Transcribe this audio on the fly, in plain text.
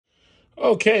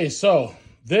Okay, so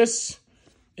this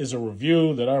is a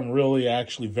review that I'm really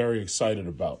actually very excited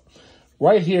about.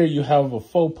 Right here, you have a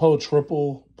Fopo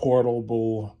triple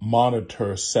portable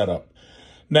monitor setup.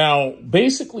 Now,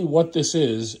 basically what this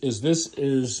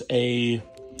is a,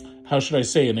 how should I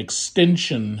say, an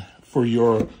extension for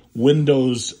your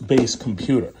Windows-based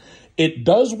computer. It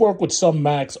does work with some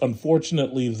Macs.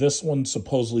 Unfortunately, this one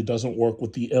supposedly doesn't work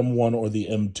with the M1 or the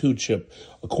M2 chip,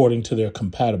 according to their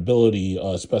compatibility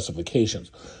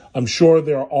specifications. I'm sure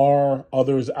there are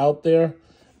others out there,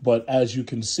 but as you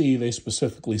can see, they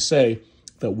specifically say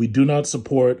that we do not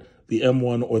support the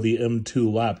M1 or the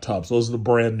M2 laptops. Those are the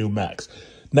brand new Macs.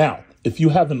 Now, if you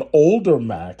have an older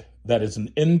Mac that is an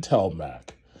Intel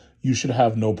Mac, you should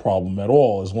have no problem at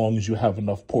all as long as you have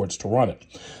enough ports to run it.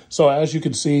 So as you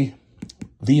can see,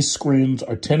 these screens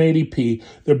are 1080p.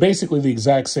 They're basically the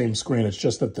exact same screen. It's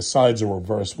just that the sides are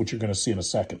reversed, which you're going to see in a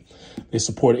second. They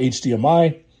support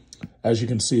HDMI. As you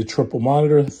can see, a triple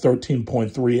monitor,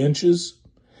 13.3 inches.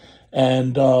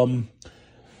 And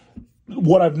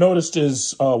what I've noticed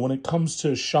is when it comes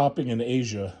to shopping in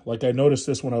Asia, like I noticed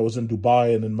this when I was in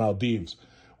Dubai and in Maldives,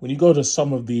 when you go to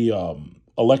some of the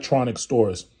electronic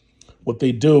stores, what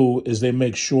they do is they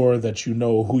make sure that you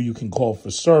know who you can call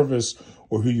for service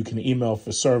or who you can email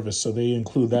for service. So they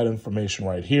include that information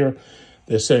right here.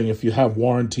 They're saying if you have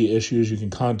warranty issues, you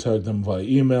can contact them via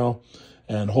email,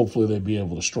 and hopefully they'll be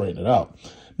able to straighten it out.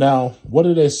 Now, what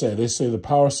do they say? They say the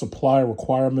power supply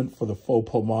requirement for the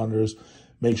Fopo monitors,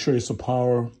 make sure your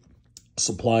power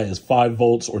supply is 5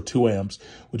 volts or 2 amps,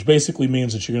 which basically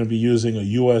means that you're going to be using a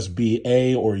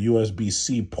USB-A or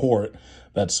USB-C port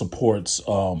that supports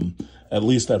at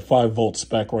least that 5 volt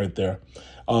spec right there.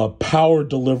 Power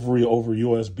delivery over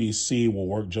USB-C will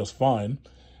work just fine.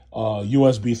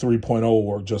 USB 3.0 will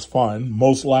work just fine.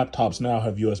 Most laptops now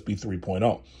have USB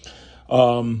 3.0.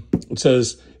 It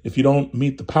says if you don't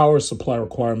meet the power supply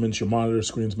requirements, your monitor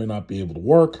screens may not be able to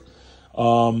work.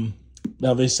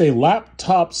 Now they say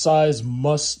laptop size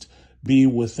must be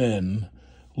within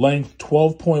length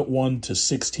 12.1 to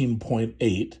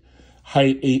 16.8,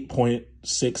 height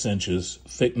 8.6 inches,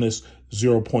 thickness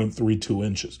 0.32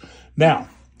 inches. Now,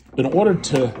 in order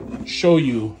to show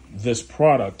you this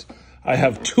product, I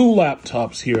have 2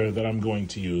 laptops here that I'm going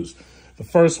to use. The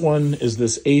first one is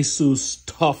this Asus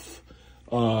TUF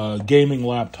gaming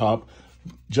laptop.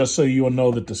 Just so you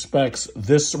know that the specs,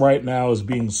 this right now is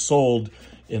being sold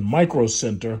in Micro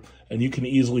Center, and you can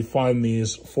easily find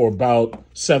these for about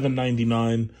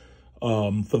 $7.99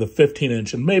 for the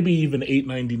 15-inch, and maybe even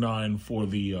 $8.99 for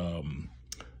the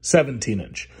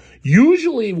 17-inch.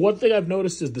 Usually, one thing I've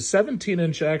noticed is the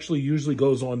 17-inch actually usually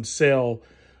goes on sale,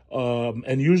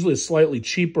 and usually is slightly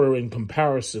cheaper in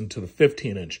comparison to the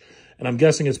 15-inch. And I'm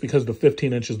guessing it's because the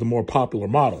 15-inch is the more popular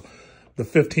model. The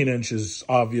 15-inch is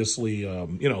obviously,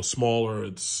 smaller.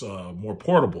 It's more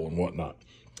portable and whatnot.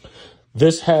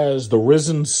 This has the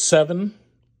Ryzen 7.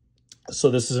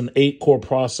 So this is an 8-core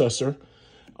processor.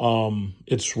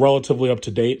 It's relatively up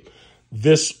to date.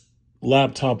 This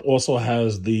laptop also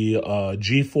has the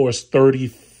GeForce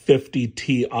 3050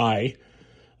 Ti.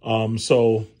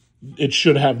 So it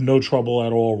should have no trouble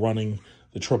at all running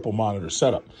the triple monitor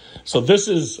setup. So this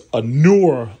is a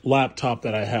newer laptop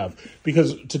that I have,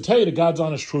 because to tell you the God's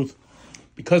honest truth,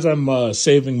 because I'm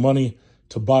saving money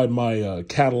to buy my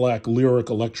Cadillac Lyric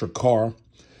electric car,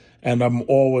 and I'm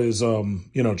always,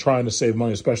 trying to save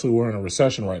money, especially we're in a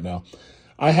recession right now,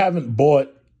 I haven't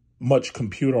bought much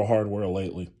computer hardware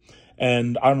lately.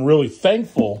 And I'm really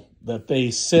thankful that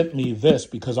they sent me this,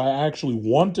 because I actually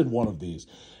wanted one of these.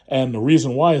 And the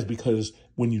reason why is because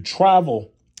when you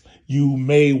travel, you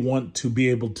may want to be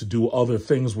able to do other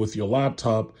things with your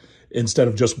laptop instead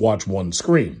of just watch one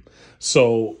screen.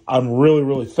 So I'm really,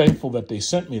 really thankful that they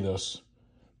sent me this,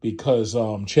 because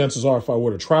chances are if I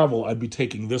were to travel, I'd be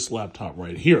taking this laptop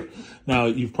right here. Now,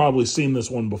 you've probably seen this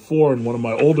one before in one of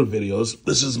my older videos.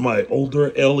 This is my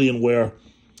older Alienware.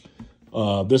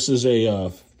 This is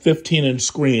a 15-inch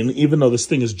screen, even though this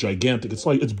thing is gigantic.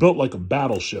 It's built like a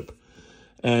battleship,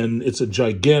 and it's a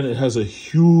gigantic. It has a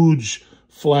huge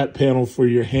flat panel for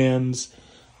your hands.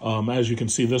 As you can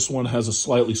see, this one has a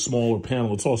slightly smaller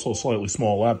panel. It's also a slightly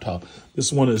smaller laptop.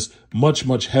 This one is much,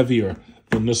 much heavier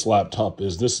than this laptop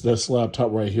is. This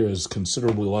laptop right here is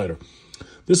considerably lighter.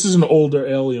 This is an older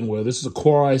Alienware. This is a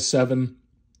Core i7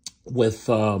 with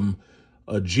a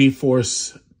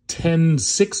GeForce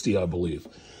 1060, I believe.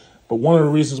 But one of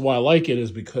the reasons why I like it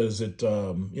is because it,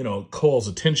 calls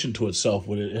attention to itself.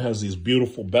 It has these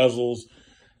beautiful bezels.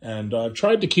 And I've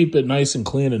tried to keep it nice and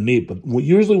clean and neat. But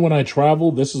usually when I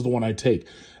travel, this is the one I take.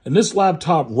 And this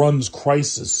laptop runs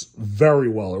Crysis very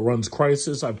well. It runs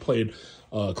Crysis. I've played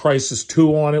Crysis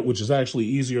 2 on it, which is actually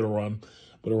easier to run.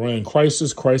 But it ran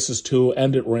Crysis, Crysis 2,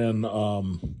 and it ran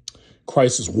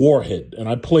Crysis Warhead. And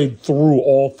I played through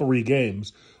all 3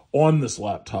 games on this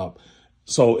laptop.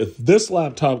 So if this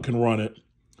laptop can run it,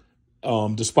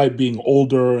 despite being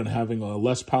older and having a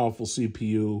less powerful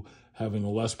CPU, having a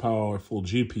less powerful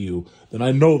GPU, then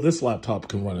I know this laptop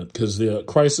can run it, because the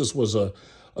Crysis was a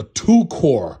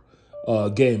 2-core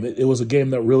game. It was a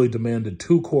game that really demanded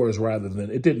 2 cores rather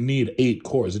than, it didn't need 8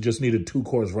 cores. It just needed 2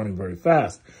 cores running very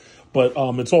fast. But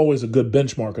it's always a good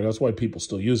benchmarker. That's why people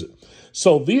still use it.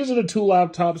 So these are the 2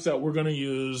 laptops that we're going to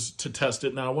use to test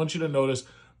it. Now, I want you to notice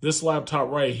this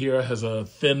laptop right here has a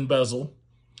thin bezel,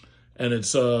 and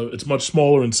it's much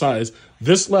smaller in size.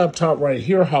 This laptop right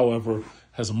here, however,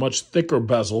 has a much thicker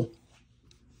bezel,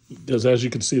 because as you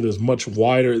can see, there's much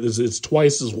wider. It's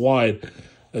twice as wide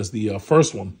as the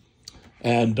first one.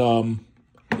 And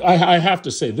I have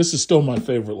to say, this is still my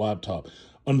favorite laptop.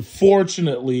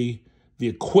 Unfortunately, the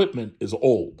equipment is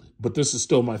old, but this is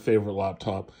still my favorite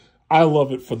laptop. I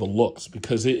love it for the looks,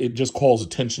 because it just calls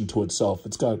attention to itself.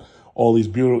 It's got all these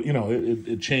beautiful, you know,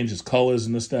 it changes colors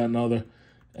and this, that, and other.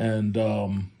 And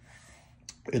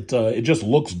it just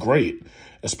looks great,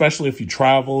 especially if you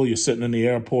travel, you're sitting in the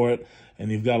airport,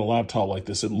 and you've got a laptop like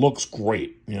this. It looks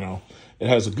great, you know. It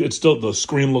has a good, still the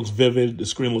screen looks vivid, the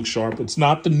screen looks sharp. It's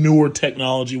not the newer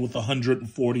technology with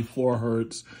 144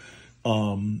 hertz.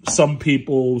 Some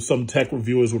people, some tech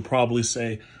reviewers would probably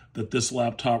say that this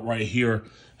laptop right here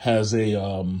has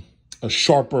a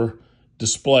sharper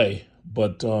display,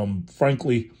 but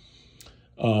frankly,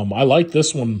 I like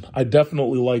this one. I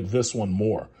definitely like this one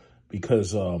more,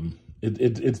 because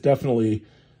it's definitely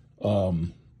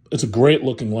it's a great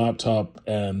looking laptop,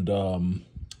 and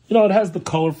you know, it has the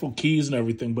colorful keys and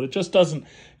everything, but it just doesn't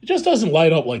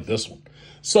light up like this one.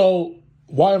 So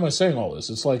why am I saying all this?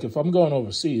 It's like, if I'm going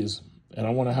overseas and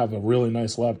I want to have a really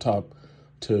nice laptop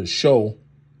to show,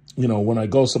 you know, when I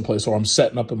go someplace, or I'm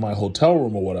setting up in my hotel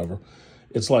room or whatever,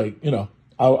 it's like, you know,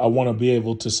 I want to be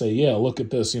able to say, yeah, look at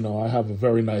this. You know, I have a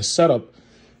very nice setup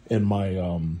in my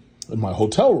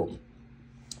hotel room.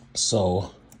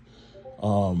 So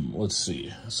let's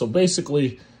see. So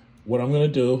basically, what I'm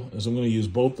going to do is I'm going to use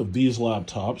both of these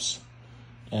laptops.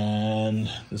 And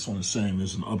this one is saying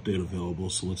there's an update available.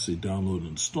 So let's see, download and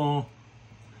install.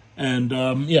 And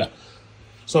yeah,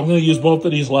 so I'm going to use both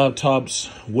of these laptops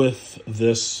with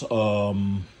this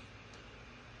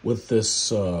with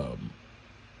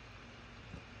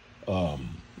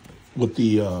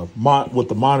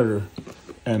the monitor,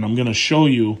 and I'm going to show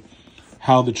you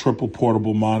how the triple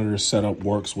portable monitor setup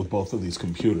works with both of these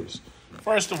computers.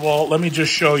 First of all, let me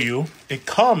just show you. It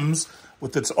comes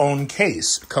with its own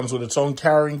case. It comes with its own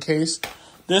carrying case.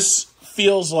 This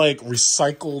feels like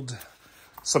recycled,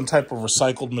 some type of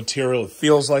recycled material. It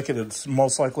feels like it. It's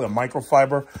most likely a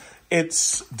microfiber.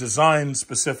 It's designed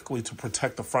specifically to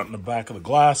protect the front and the back of the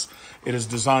glass. It is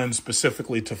designed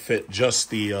specifically to fit just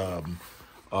the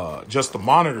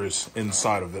monitors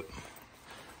inside of it.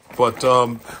 But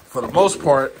for the most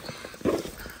part,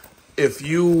 if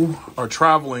you are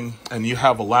traveling and you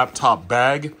have a laptop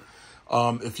bag,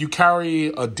 if you carry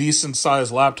a decent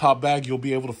sized laptop bag, you'll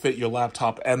be able to fit your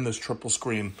laptop and this triple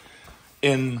screen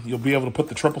in. You'll be able to put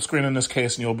the triple screen in this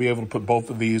case, and you'll be able to put both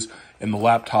of these in the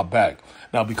laptop bag.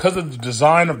 Now, because of the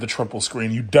design of the triple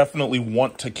screen, you definitely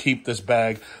want to keep this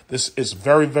bag. This is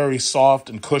very, very soft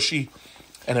and cushy,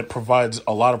 and it provides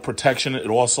a lot of protection. It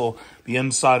also, the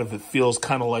inside of it feels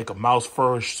kind of like a mouse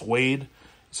fur-ish suede.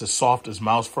 It's as soft as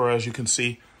mouse fur, as you can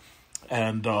see.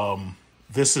 And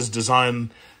this is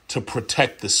designed to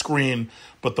protect the screen.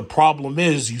 But the problem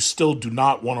is you still do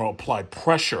not want to apply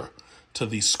pressure to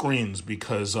these screens,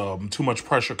 because too much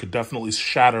pressure could definitely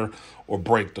shatter or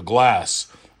break the glass,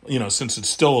 you know, since it's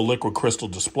still a liquid crystal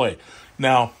display.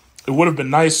 Now, it would have been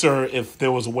nicer if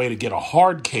there was a way to get a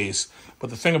hard case. But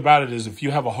the thing about it is, if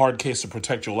you have a hard case to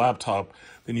protect your laptop,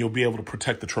 then you'll be able to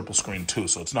protect the triple screen too.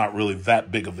 So it's not really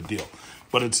that big of a deal.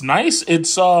 But it's nice.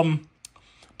 It's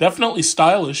definitely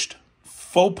stylish.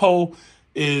 Fopo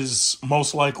is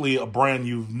most likely a brand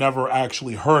you've never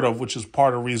actually heard of, which is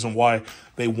part of the reason why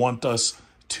they want us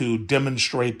to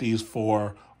demonstrate these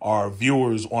for our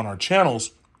viewers on our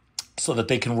channels, so that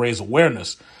they can raise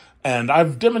awareness. And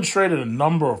I've demonstrated a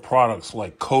number of products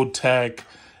like Choetech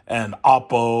and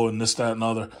Oppo and this, that, and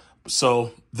other.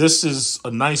 So this is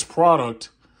a nice product,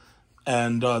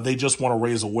 and they just want to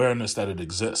raise awareness that it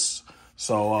exists.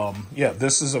 So yeah,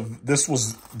 this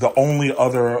was the only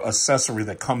other accessory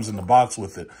that comes in the box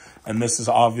with it, and this is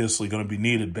obviously going to be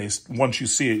needed. Once you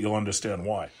see it, you'll understand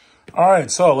why. All right,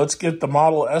 so let's get the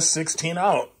model S16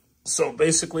 out. So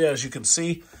basically, as you can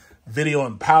see, video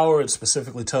and power, it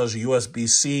specifically tells you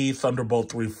USB-C, Thunderbolt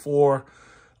 3.4,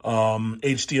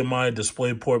 HDMI,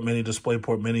 DisplayPort, mini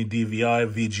DisplayPort, mini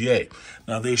DVI, VGA.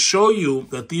 Now they show you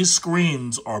that these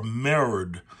screens are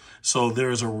mirrored. So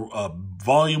there's a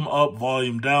volume up,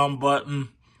 volume down button.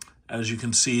 As you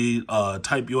can see,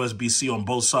 Type USB-C on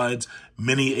both sides,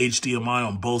 mini HDMI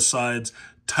on both sides,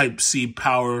 Type-C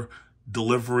power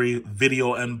delivery,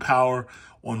 video and power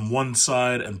on one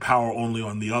side and power only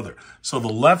on the other. So the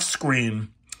left screen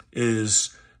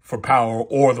is for power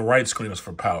or the right screen is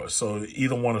for power. So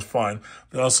either one is fine.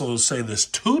 They also say there's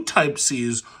 2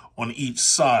 Type-Cs on each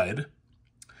side.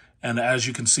 And as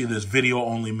you can see, there's video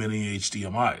only mini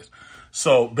HDMIs.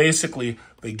 So basically,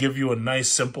 they give you a nice,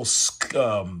 simple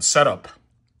setup.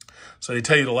 So they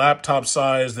tell you the laptop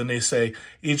size, then they say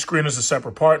each screen is a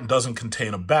separate part and doesn't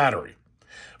contain a battery.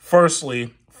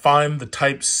 Firstly, find the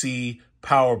Type-C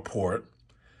power port,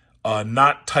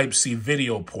 not Type-C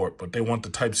video port, but they want the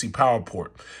Type-C power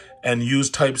port. And use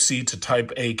Type-C to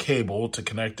Type-A cable to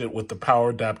connect it with the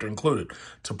power adapter included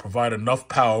to provide enough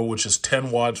power, which is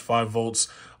 10 watts, 5 volts,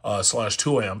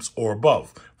 /2 amps or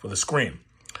above for the screen.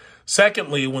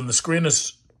 Secondly, when the screen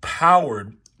is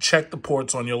powered, check the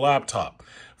ports on your laptop.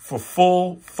 For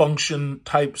full function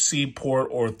Type-C port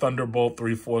or Thunderbolt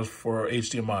 3.4 for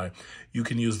HDMI, you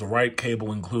can use the right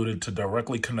cable included to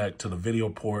directly connect to the video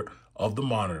port of the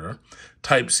monitor,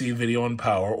 Type-C video and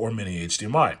power, or mini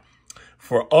HDMI.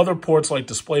 For other ports like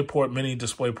DisplayPort, mini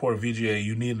DisplayPort, or VGA,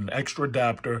 you need an extra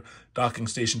adapter docking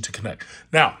station to connect.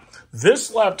 Now,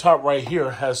 this laptop right here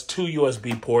has 2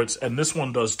 USB ports, and this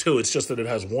one does too. It's just that it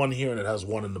has one here and it has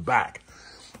one in the back.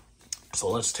 So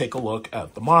let's take a look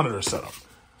at the monitor setup.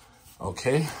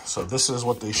 Okay, so this is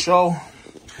what they show.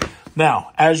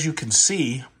 Now, as you can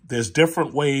see, there's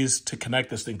different ways to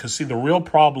connect this thing. Because see, the real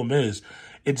problem is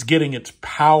it's getting its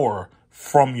power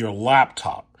from your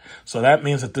laptop. So that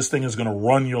means that this thing is going to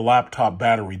run your laptop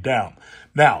battery down.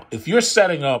 Now, if you're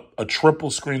setting up a triple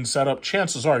screen setup,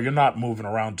 chances are you're not moving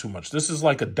around too much. This is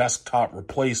like a desktop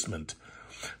replacement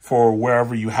for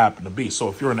wherever you happen to be. So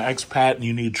if you're an expat and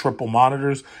you need triple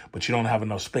monitors, but you don't have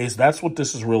enough space, that's what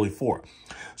this is really for.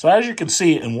 So as you can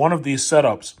see in one of these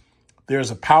setups,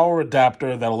 there's a power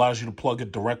adapter that allows you to plug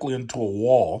it directly into a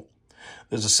wall.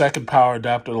 There's a second power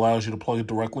adapter that allows you to plug it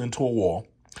directly into a wall.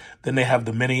 Then they have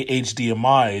the mini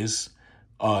HDMIs,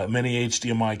 mini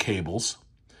HDMI cables.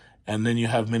 And then you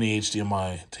have mini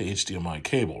HDMI to HDMI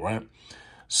cable, right?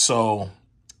 So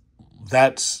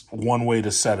that's one way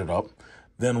to set it up.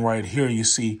 Then right here, you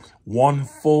see one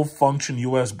full function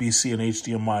USB-C and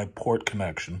HDMI port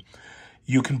connection.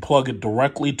 You can plug it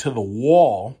directly to the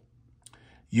wall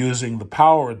using the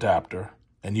power adapter,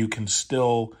 and you can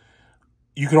still,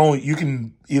 you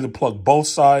can either plug both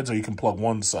sides or you can plug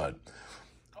one side.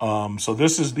 So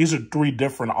these are 3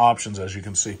 different options, as you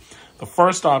can see. The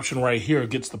first option right here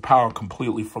gets the power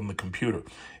completely from the computer.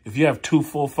 If you have 2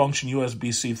 full function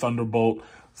USB-C Thunderbolt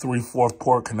 3/4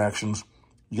 port connections,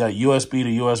 you got USB to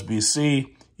USB-C,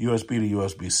 USB to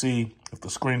USB-C. If the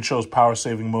screen shows power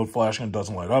saving mode flashing and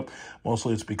doesn't light up,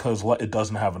 mostly it's because it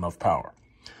doesn't have enough power.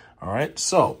 All right,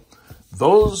 so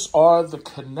those are the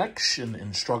connection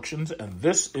instructions, and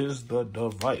this is the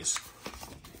device.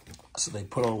 So they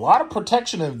put a lot of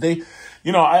protection in.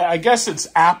 I guess it's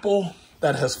Apple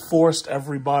that has forced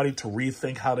everybody to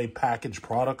rethink how they package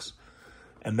products.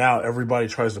 And now everybody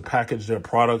tries to package their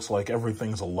products like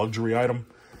everything's a luxury item.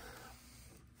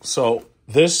 So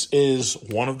this is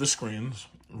one of the screens.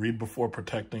 Read before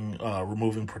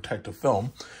removing protective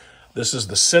film. This is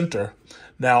the center.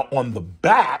 Now on the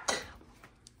back,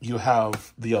 you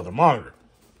have the other monitor,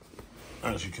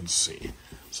 as you can see.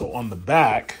 So on the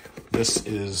back, this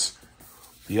is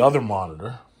the other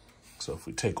monitor. So if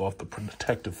we take off the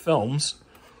protective films,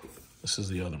 this is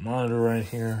the other monitor right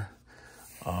here.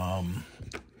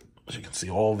 As you can see,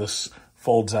 all this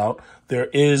folds out. There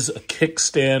is a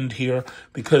kickstand here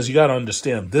because you got to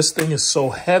understand, this thing is so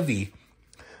heavy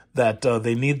that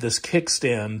they need this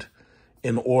kickstand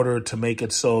in order to make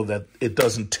it so that it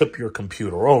doesn't tip your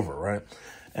computer over, right?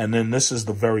 And then this is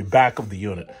the very back of the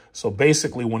unit. So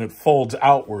basically, when it folds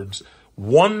outwards,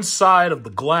 one side of the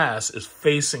glass is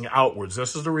facing outwards.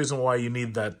 This is the reason why you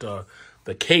need that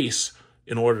the case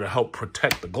in order to help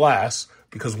protect the glass,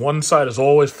 because one side is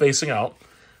always facing out.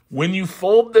 When you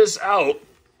fold this out,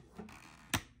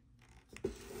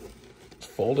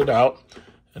 fold it out,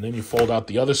 and then you fold out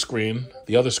the other screen.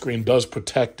 The other screen does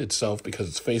protect itself because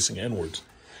it's facing inwards.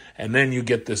 And then you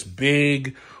get this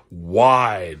big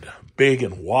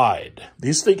and wide.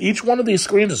 Each one of these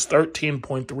screens is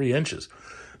 13.3 inches.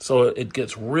 So it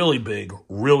gets really big,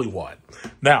 really wide.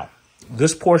 Now,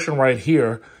 this portion right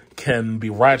here can be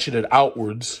ratcheted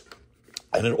outwards,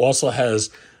 and it also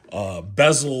has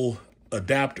bezel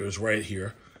adapters right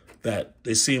here that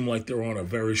they seem like they're on a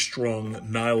very strong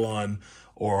nylon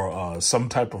or some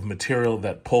type of material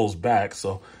that pulls back,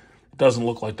 so it doesn't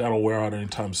look like that'll wear out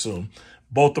anytime soon.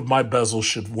 Both of my bezels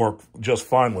should work just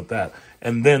fine with that.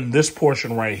 And then this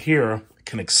portion right here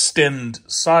can extend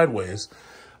sideways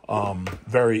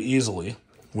very easily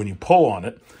when you pull on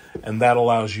it, and that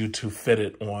allows you to fit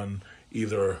it on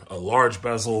either a large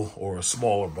bezel or a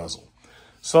smaller bezel.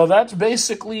 So that's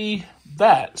basically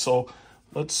that. So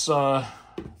let's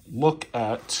look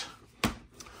at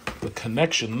the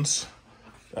connections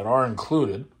that are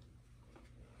included.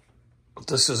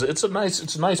 It's a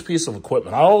nice piece of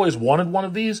equipment. I always wanted one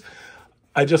of these.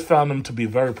 I just found them to be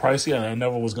very pricey, and I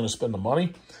never was going to spend the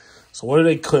money. So what do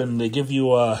they claim? They give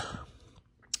you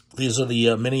these are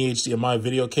the mini HDMI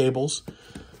video cables.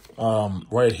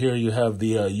 Right here you have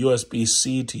the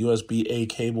USB-C to USB-A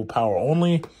cable, power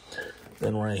only.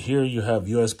 Then right here you have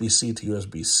USB-C to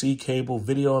USB-C cable,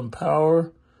 video and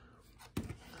power.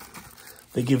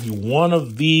 They give you one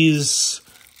of these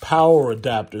power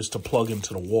adapters to plug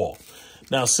into the wall.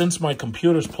 Now, since my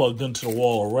computer's plugged into the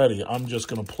wall already, I'm just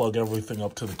going to plug everything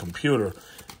up to the computer,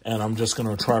 and I'm just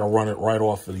going to try to run it right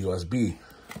off of the USB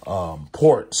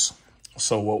ports.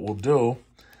 So what we'll do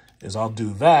is I'll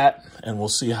do that, and we'll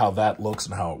see how that looks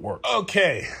and how it works.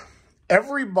 Okay,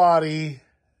 everybody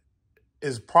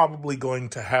is probably going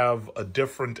to have a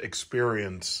different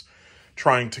experience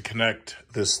trying to connect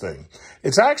this thing.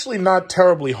 It's actually not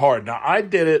terribly hard. Now, I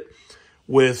did it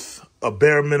with a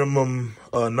bare minimum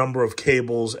number of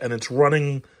cables, and it's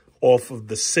running off of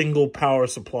the single power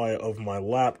supply of my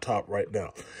laptop right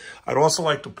now. I'd also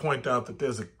like to point out that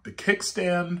the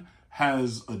kickstand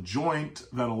has a joint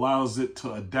that allows it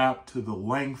to adapt to the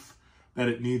length that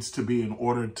it needs to be in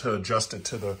order to adjust it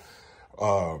to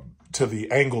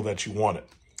the angle that you want it.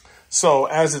 So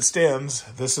as it stands,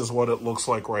 this is what it looks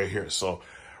like right here. So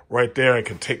right there, I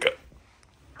can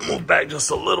move back just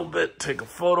a little bit, take a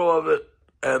photo of it,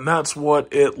 and that's what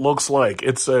it looks like.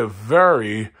 It's a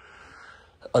very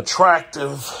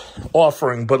attractive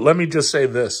offering, but let me just say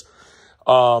this.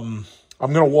 I'm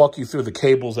going to walk you through the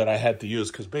cables that I had to use,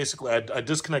 because basically I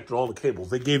disconnected all the cables.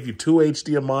 They gave you 2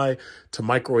 HDMI to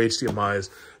micro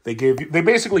HDMIs. They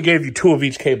basically gave you 2 of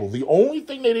each cable. The only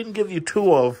thing they didn't give you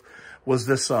 2 of was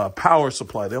this power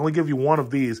supply. They only give you 1 of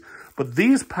these, but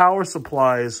these power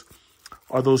supplies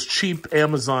are those cheap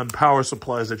Amazon power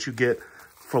supplies that you get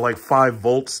for like 5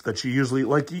 volts that you usually,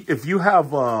 like if you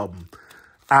have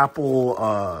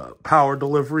Apple power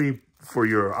delivery for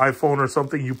your iPhone or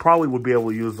something, you probably would be able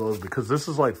to use those, because this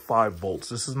is like 5 volts.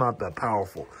 This is not that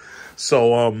powerful.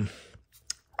 So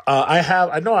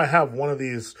I know I have one of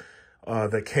these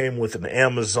that came with an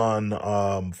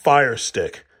Amazon Fire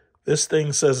Stick. This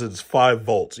thing says it's 5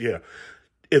 volts. Yeah.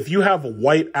 If you have a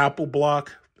white Apple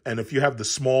block, and if you have the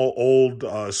small old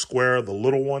square, the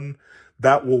little one,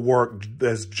 that will work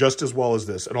just as well as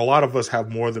this. And a lot of us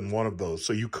have more than one of those,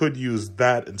 so you could use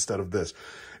that instead of this.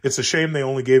 It's a shame they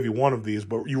only gave you 1 of these,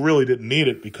 but you really didn't need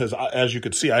it, because as you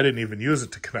could see, I didn't even use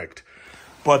it to connect.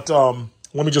 But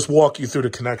let me just walk you through the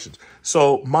connections.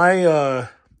 So my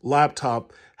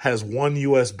laptop has 1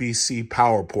 USB-C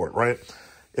power port, right?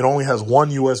 It only has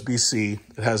 1 USB-C.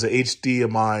 It has a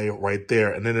HDMI right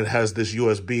there, and then it has this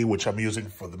USB, which I'm using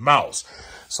for the mouse.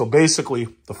 So basically,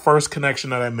 the first connection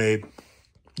that I made,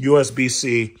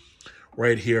 USB-C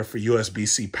right here for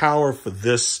USB-C power for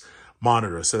this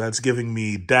monitor. So that's giving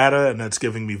me data, and that's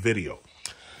giving me video.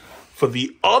 For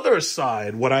the other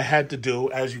side, what I had to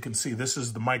do, as you can see, this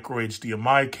is the micro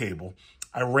HDMI cable.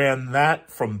 I ran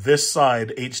that from this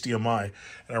side, HDMI,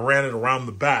 and I ran it around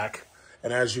the back.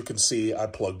 And as you can see, I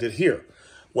plugged it here.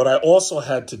 What I also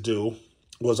had to do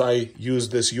was I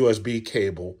used this USB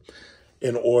cable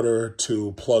in order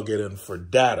to plug it in for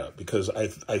data, because I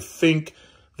think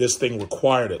this thing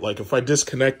required it. Like if I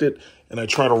disconnect it and I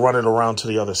try to run it around to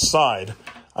the other side,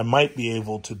 I might be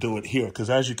able to do it here, because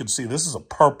as you can see, this is a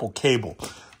purple cable.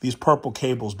 These purple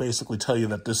cables basically tell you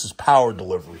that this is power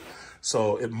delivery.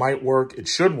 So it might work. It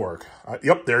should work.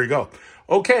 Yep, there you go.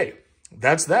 Okay,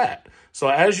 that's that. So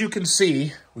as you can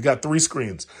see, we got 3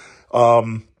 screens.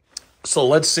 So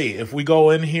let's see. If we go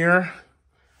in here,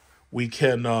 we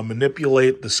can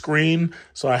manipulate the screen.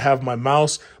 So I have my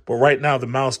mouse, but right now the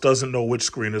mouse doesn't know which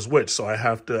screen is which. So I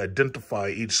have to identify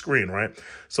each screen, right?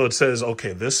 So it says,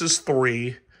 okay, this is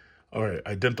 3. All right,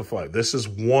 identify. This is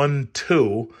 1,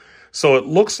 2. So it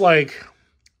looks like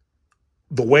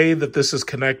the way that this is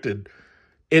connected,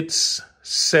 it's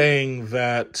saying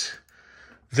that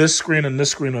this screen and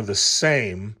this screen are the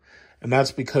same, And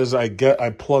that's because I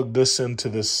plug this into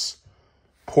this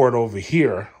port over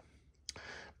here.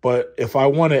 But if I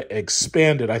want to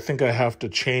expand it, I think I have to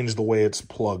change the way it's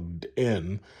plugged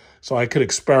in. So I could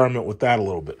experiment with that a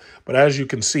little bit. But as you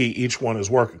can see, each one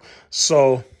is working.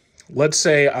 So let's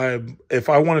say if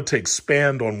I wanted to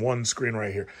expand on one screen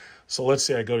right here. So let's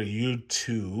say I go to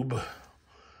YouTube.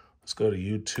 Let's go to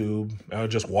YouTube. I'll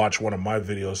just watch one of my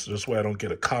videos, so this way I don't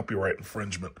get a copyright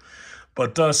infringement.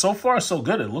 But so far, so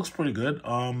good. It looks pretty good.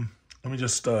 Let me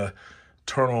just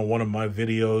turn on one of my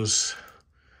videos.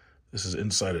 This is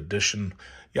Inside Edition.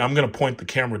 Yeah, I'm going to point the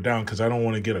camera down because I don't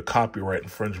want to get a copyright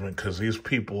infringement because these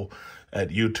people at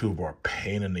YouTube are a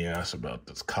pain in the ass about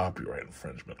this copyright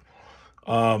infringement.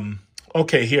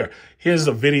 Okay, here's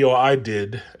a video I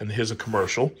did, and here's a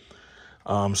commercial.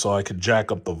 So I could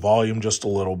jack up the volume just a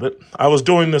little bit. I was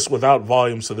doing this without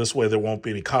volume, so this way there won't be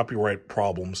any copyright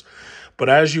problems. But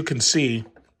as you can see,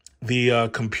 the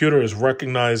computer is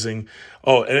recognizing.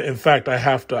 Oh, in fact, I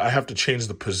have to change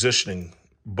the positioning.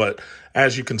 But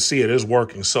as you can see, it is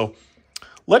working. So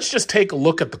let's just take a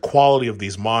look at the quality of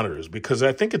these monitors, because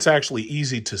I think it's actually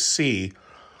easy to see.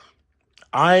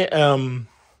 I am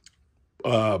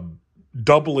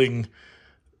doubling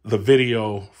the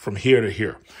video from here to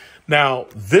here. Now,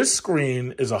 this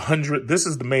screen is 100. This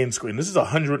is the main screen. This is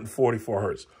 144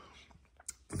 hertz.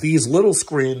 These little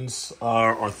screens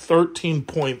are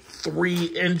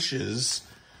 13.3 inches.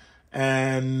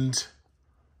 And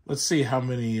let's see how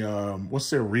many, what's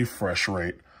their refresh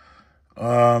rate?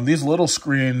 These little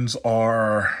screens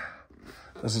are,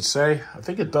 does it say? I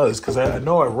think it does, because I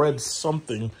know I read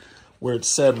something where it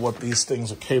said what these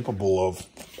things are capable of.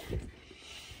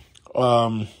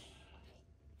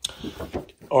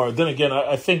 Or then again,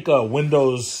 I think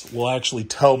Windows will actually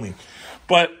tell me.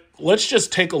 But let's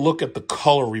just take a look at the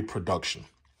color reproduction.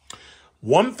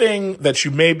 One thing that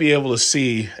you may be able to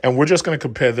see, and we're just going to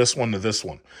compare this one to this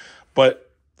one,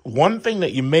 but one thing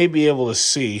that you may be able to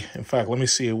see, in fact, let me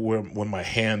see when my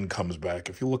hand comes back.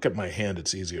 If you look at my hand,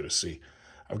 it's easier to see.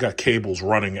 I've got cables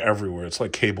running everywhere. It's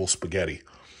like cable spaghetti.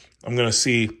 I'm going to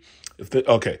see if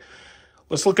okay,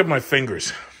 let's look at my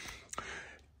fingers.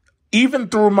 Even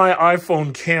through my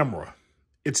iPhone camera,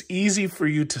 it's easy for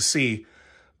you to see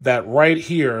that right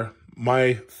here,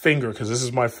 my finger, because this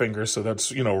is my finger, so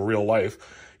that's, you know, real life.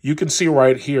 You can see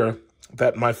right here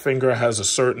that my finger has a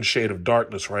certain shade of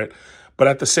darkness, right? But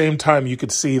at the same time, you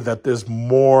could see that there's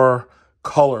more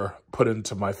color put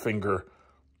into my finger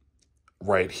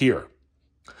right here.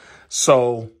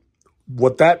 So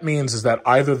what that means is that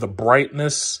either the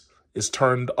brightness is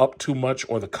turned up too much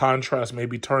or the contrast may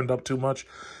be turned up too much.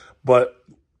 But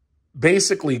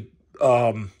basically,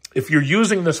 if you're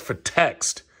using this for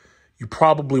text, you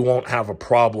probably won't have a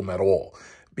problem at all.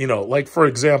 You know, like, for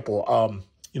example,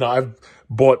 you know, I've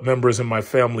bought members in my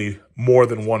family more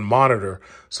than one monitor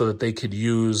so that they could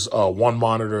use one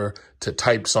monitor to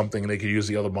type something and they could use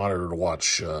the other monitor to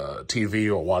watch TV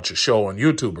or watch a show on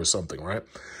YouTube or something, right?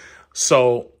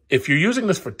 So if you're using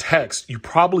this for text, you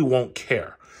probably won't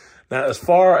care. Now, as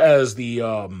far as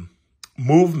the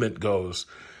movement goes,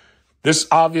 this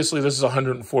is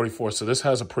 144, so this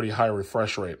has a pretty high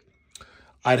refresh rate.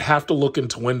 I'd have to look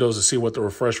into Windows to see what the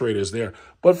refresh rate is there.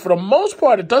 But for the most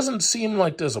part, it doesn't seem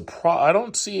like there's I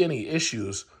don't see any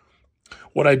issues.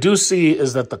 What I do see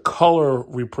is that the color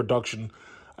reproduction,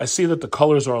 I see that the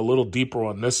colors are a little deeper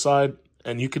on this side,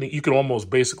 and you can almost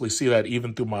basically see that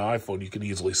even through my iPhone. You can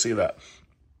easily see that.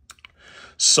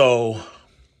 So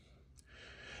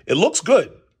it looks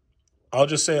good. I'll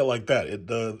just say it like that.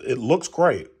 It looks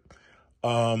great.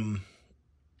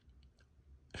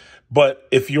 But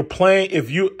if you're playing,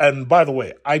 and by the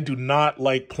way, I do not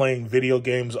like playing video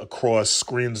games across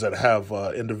screens that have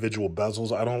individual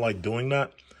bezels. I don't like doing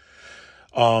that.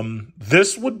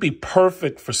 This would be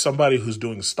perfect for somebody who's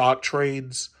doing stock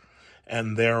trades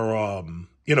and they're,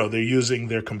 you know, they're using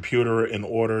their computer in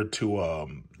order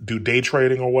to do day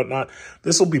trading or whatnot.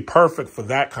 This will be perfect for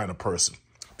that kind of person.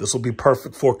 This will be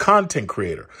perfect for a content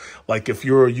creator. Like if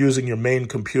you're using your main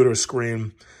computer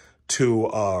screen to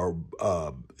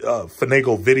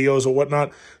finagle videos or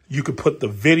whatnot, you could put the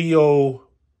video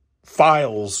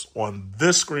files on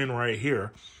this screen right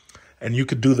here, and you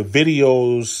could do the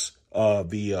videos,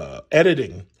 the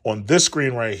editing on this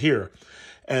screen right here.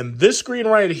 And this screen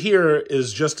right here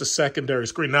is just a secondary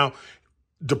screen. Now,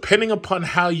 depending upon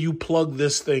how you plug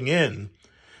this thing in,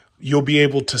 you'll be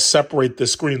able to separate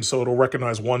this screen so it'll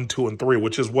recognize 1, 2, and 3,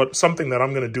 which is something that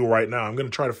I'm going to do right now. I'm going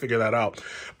to try to figure that out.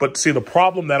 But see, the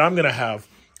problem that I'm going to have,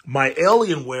 my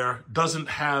Alienware doesn't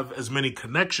have as many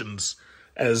connections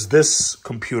as this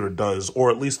computer does,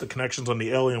 or at least the connections on the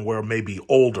Alienware may be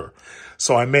older.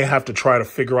 So I may have to try to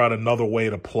figure out another way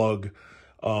to plug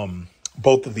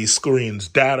both of these screens'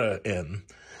 data in.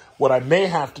 What I may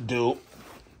have to do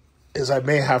is I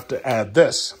may have to add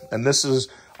this. And this is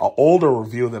an older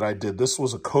review that I did. This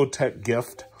was a Choetech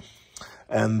gift.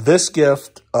 And this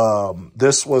gift,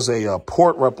 this was a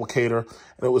port replicator.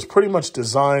 And it was pretty much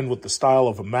designed with the style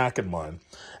of a Mac in mind.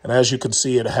 And as you can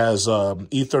see, it has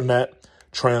Ethernet,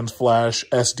 trans flash,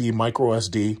 SD, micro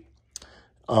SD.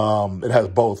 It has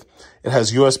both. It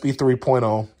has USB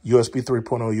 3.0, USB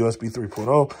 3.0, USB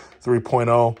 3.0,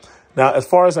 3.0. Now, as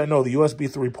far as I know, the USB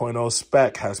 3.0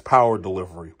 spec has power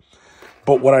delivery.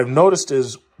 But what I've noticed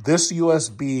is this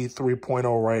USB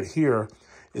 3.0 right here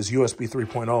is USB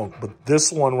 3.0, but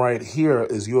this one right here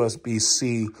is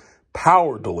USB-C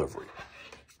power delivery.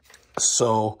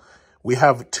 So we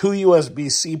have two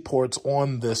USB-C ports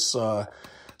on this, so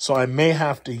I may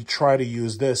have to try to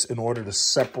use this in order to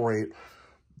separate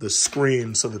the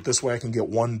screen so that this way I can get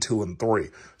 1, 2, and 3.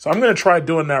 So I'm going to try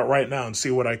doing that right now and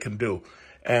see what I can do.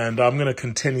 And I'm going to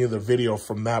continue the video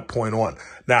from that point on.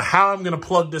 Now, how I'm going to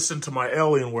plug this into my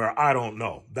Alienware, I don't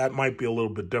know. That might be a little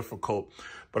bit difficult,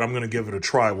 but I'm going to give it a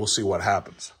try. We'll see what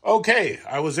happens. Okay,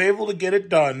 I was able to get it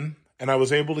done, and I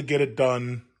was able to get it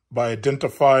done by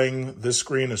identifying this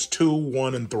screen as 2,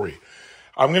 1, and 3.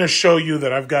 I'm going to show you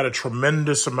that I've got a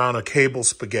tremendous amount of cable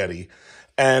spaghetti,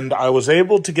 and I was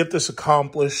able to get this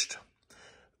accomplished.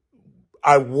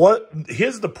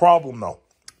 Here's the problem, though.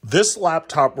 This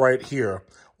laptop right here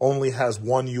only has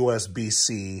one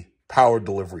USB-C power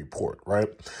delivery port, right?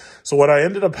 So what I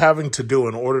ended up having to do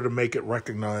in order to make it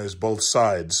recognize both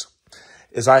sides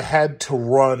is I had to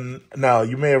run, now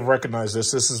you may have recognized this,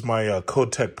 this is my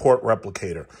Choetech port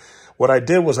replicator. What I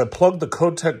did was I plugged the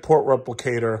Choetech port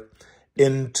replicator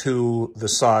into the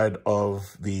side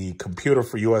of the computer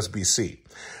for USB-C.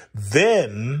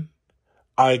 Then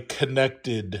I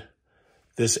connected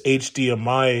this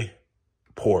HDMI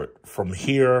port from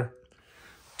here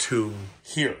to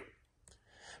here.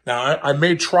 Now, I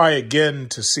may try again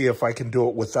to see if I can do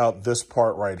it without this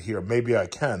part right here. Maybe I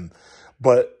can.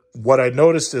 But what I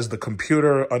noticed is the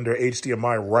computer under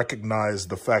HDMI recognized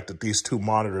the fact that these two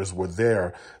monitors were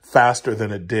there faster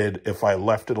than it did if I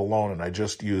left it alone and I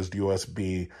just used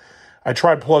USB. I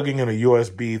tried plugging in a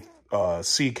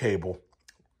USB-C cable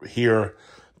here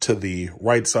to the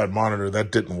right side monitor.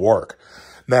 That didn't work.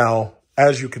 Now,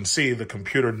 as you can see, the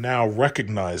computer now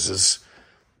recognizes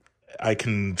I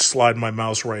can slide my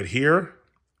mouse right here.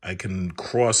 I can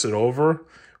cross it over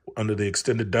under the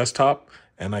extended desktop,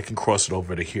 and I can cross it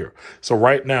over to here. So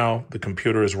right now, the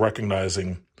computer is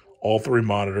recognizing all three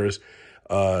monitors.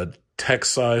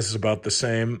 Text size is about the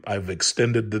same. I've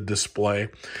extended the display.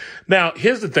 Now,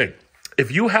 here's the thing.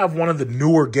 If you have one of the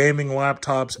newer gaming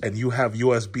laptops and you have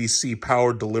USB-C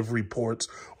power delivery ports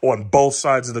on both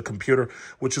sides of the computer,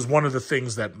 which is one of the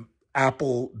things that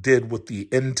Apple did with the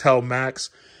Intel Macs.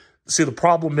 See, the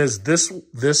problem is this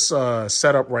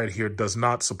setup right here does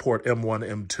not support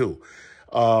M1, M2.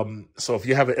 So if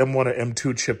you have an M1 or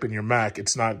M2 chip in your Mac,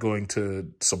 it's not going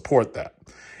to support that.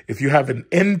 If you have an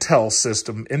Intel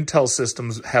system, Intel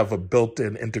systems have a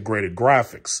built-in integrated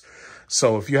graphics.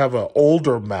 So if you have an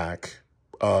older Mac,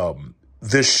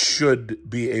 this should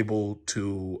be able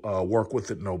to work with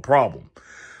it no problem.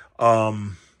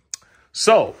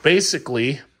 So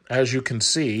basically, as you can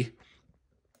see,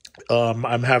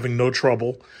 I'm having no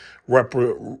trouble.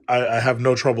 I have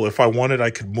no trouble. If I wanted, I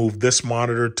could move this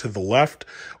monitor to the left,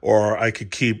 or I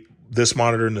could keep this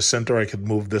monitor in the center. I could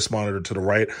move this monitor to the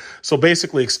right. So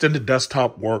basically, extended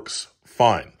desktop works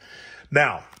fine.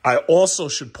 Now, I also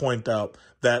should point out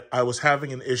that I was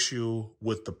having an issue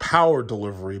with the power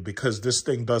delivery because this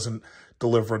thing doesn't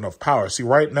deliver enough power. See,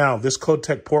 right now, this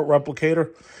Choetech port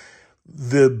replicator,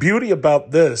 the beauty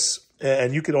about this,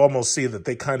 and you could almost see that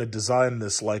they kind of designed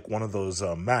this like one of those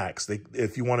Macs,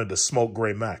 if you wanted a smoke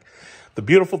gray Mac. The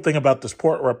beautiful thing about this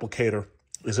port replicator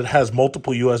is it has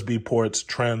multiple USB ports,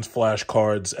 trans flash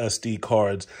cards, SD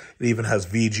cards. It even has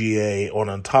VGA.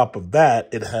 On top of that,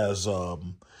 it has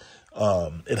another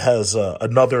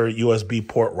USB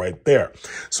port right there.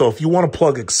 So if you want to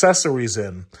plug accessories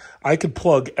in, I could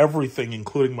plug everything,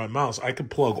 including my mouse. I could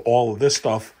plug all of this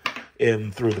stuff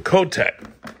in through the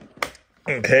Choetech.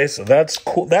 Okay, so that's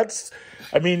cool.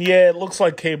 I mean, yeah, it looks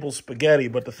like cable spaghetti,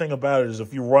 but the thing about it is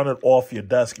if you run it off your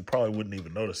desk, you probably wouldn't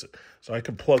even notice it. So I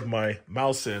can plug my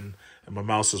mouse in, and my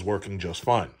mouse is working just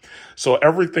fine. So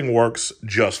everything works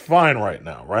just fine right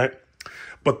now, right?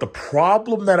 But the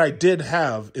problem that I did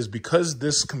have is because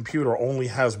this computer only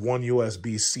has one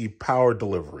USB-C power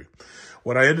delivery,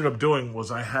 what I ended up doing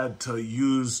was I had to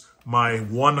use my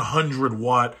 100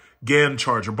 watt GaN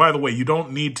charger. By the way, you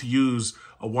don't need to use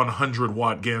a 100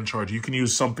 watt GaN charger. You can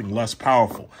use something less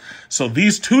powerful. So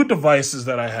these two devices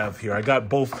that I have here, I got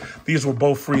both, these were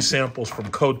both free samples from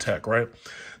Choetech, right?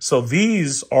 So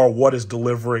these are what is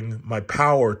delivering my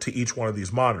power to each one of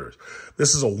these monitors.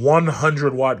 This is a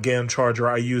 100 watt GaN charger.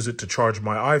 I use it to charge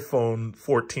my iPhone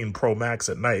 14 Pro Max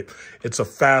at night. It's a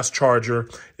fast charger.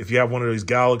 If you have one of these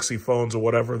Galaxy phones or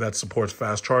whatever that supports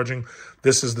fast charging,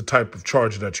 this is the type of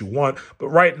charger that you want. But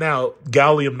right now,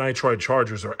 gallium nitride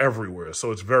chargers are everywhere,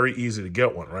 so it's very easy to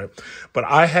get one, right? But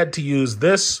I had to use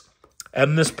this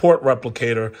and this port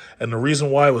replicator, and the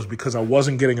reason why was because I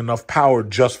wasn't getting enough power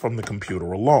just from the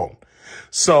computer alone.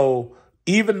 So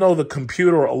even though the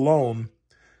computer alone,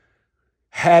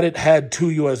 had it had two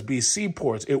USB-C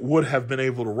ports, it would have been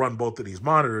able to run both of these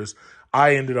monitors.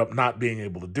 I ended up not being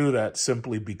able to do that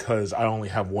simply because I only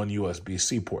have one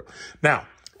USB-C port. Now,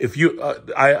 if you,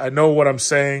 I know what I'm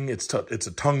saying. It's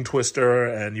a tongue twister,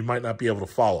 and you might not be able to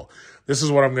follow. This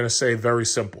is what I'm going to say, very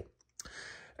simple.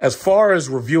 As far as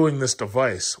reviewing this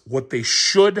device, what they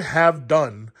should have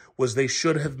done was they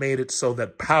should have made it so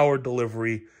that power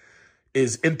delivery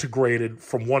is integrated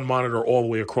from one monitor all the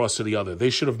way across to the other.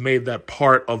 They should have made that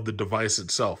part of the device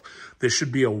itself. There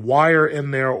should be a wire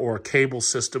in there or a cable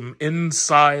system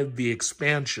inside the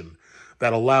expansion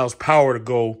that allows power to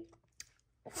go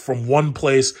from one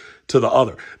place to the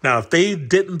other. Now, if they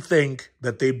didn't think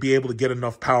that they'd be able to get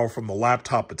enough power from the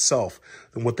laptop itself,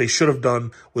 then what they should have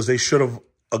done was they should have,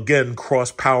 again,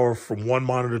 cross power from one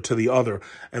monitor to the other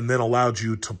and then allowed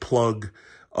you to plug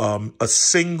a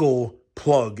single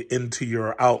plug into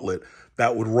your outlet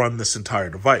that would run this entire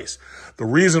device. The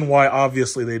reason why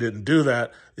obviously they didn't do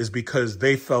that is because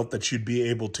they felt that you'd be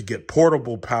able to get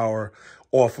portable power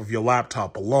off of your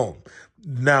laptop alone.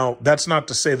 Now, that's not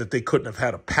to say that they couldn't have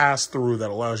had a pass-through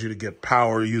that allows you to get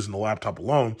power using the laptop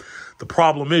alone. The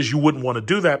problem is you wouldn't want to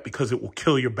do that because it will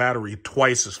kill your battery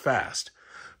twice as fast,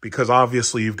 because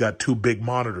obviously you've got two big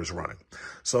monitors running.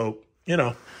 So, you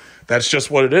know, that's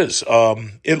just what it is.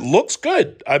 It looks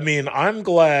good. I mean, I'm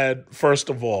glad,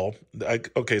 first of all,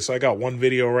 okay, so I got one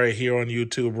video right here on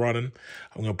YouTube running.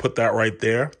 I'm going to put that right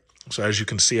there. So as you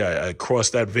can see, I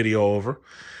crossed that video over.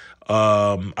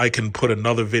 I can put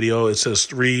another video. It says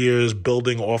 3 years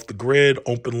building off the grid,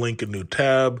 open link in new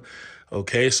tab.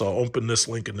 Okay, so I'll open this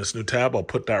link in this new tab. I'll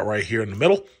put that right here in the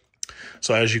middle.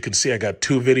 So as you can see, I got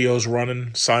two videos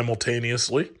running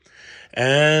simultaneously.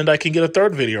 And I can get a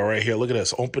third video right here. Look at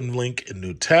this, open link in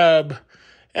new tab.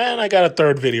 And I got a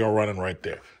third video running right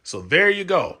there. So there you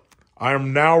go.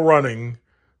 I'm now running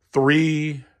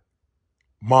 3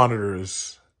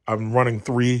 monitors. I'm running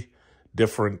 3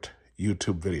 different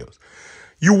YouTube videos.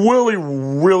 You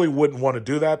really wouldn't want to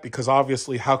do that because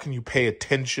obviously how can you pay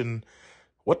attention?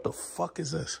 What the fuck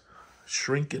is this?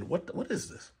 Shrink it. What is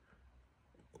this?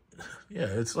 Yeah,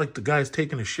 it's like the guy's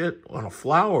taking a shit on a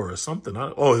flower or something.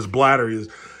 Oh, his bladder is,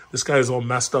 this guy's all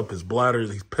messed up. His bladder,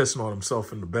 he's pissing on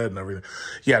himself in the bed and everything.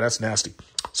 Yeah, that's nasty.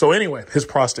 So anyway, his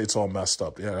prostate's all messed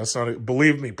up. Yeah, that's not,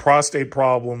 believe me, prostate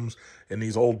problems in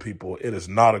these old people, it is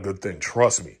not a good thing.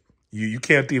 Trust me. You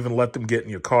can't even let them get in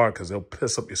your car because they'll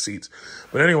piss up your seats.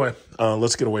 But anyway,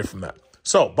 let's get away from that.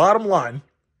 So bottom line,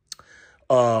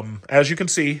 as you can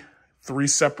see, 3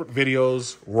 separate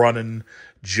videos running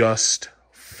just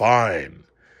fine.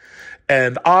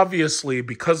 And obviously,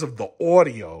 because of the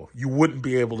audio, you wouldn't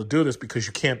be able to do this because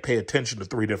you can't pay attention to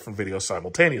 3 different videos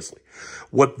simultaneously.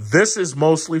 What this is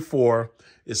mostly for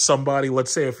is somebody,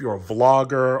 let's say if you're a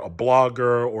vlogger, a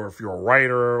blogger, or if you're a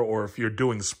writer, or if you're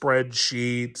doing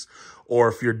spreadsheets, or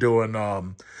if you're doing,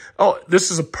 this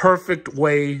is a perfect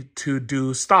way to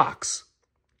do stocks.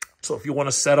 So if you want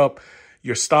to set up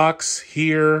your stocks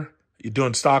here, you're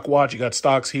doing stock watch, you got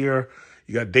stocks here,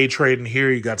 you got day trading here,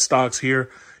 you got stocks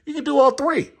here. You can do all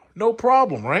 3. No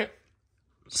problem, right?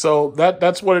 So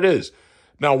that's what it is.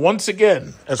 Now, once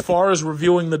again, as far as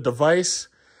reviewing the device,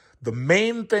 the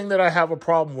main thing that I have a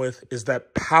problem with is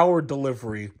that power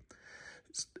delivery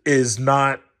is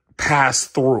not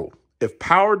passed through. If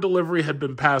power delivery had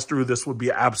been passed through, this would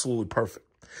be absolutely perfect.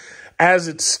 As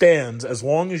it stands, as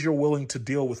long as you're willing to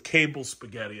deal with cable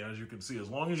spaghetti, as you can see, as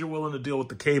long as you're willing to deal with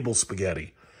the cable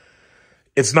spaghetti,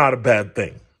 it's not a bad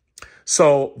thing.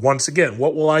 So once again,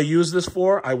 what will I use this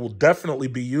for? I will definitely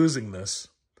be using this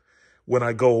when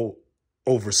I go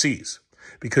overseas.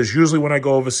 Because usually when I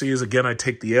go overseas, again, I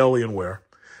take the Alienware.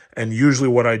 And usually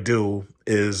what I do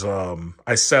is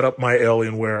I set up my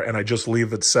Alienware and I just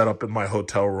leave it set up in my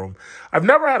hotel room. I've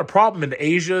never had a problem in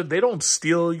Asia. They don't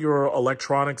steal your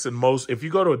electronics in most. If you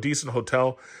go to a decent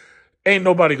hotel, ain't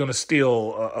nobody going to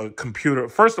steal a computer.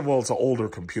 First of all, it's an older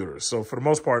computer. So for the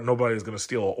most part, nobody's going to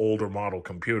steal an older model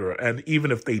computer. And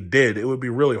even if they did, it would be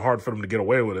really hard for them to get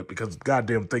away with it because the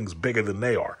goddamn thing's bigger than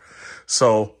they are.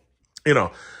 So, you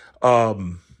know,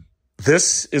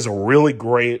 this is a really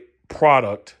great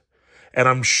product. And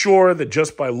I'm sure that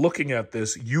just by looking at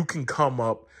this, you can come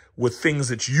up with things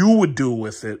that you would do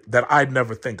with it that I'd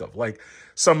never think of. Like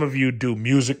some of you do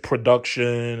music production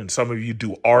and some of you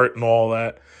do art and all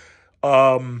that.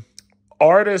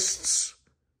 Artists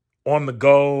on the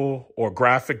go or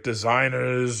graphic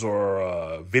designers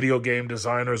or video game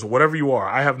designers or whatever you are.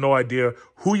 I have no idea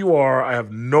who you are. I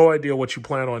have no idea what you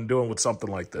plan on doing with something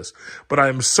like this. But I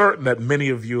am certain that many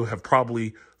of you have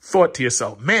probably thought to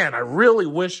yourself, man, I really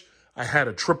wish I had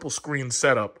a triple screen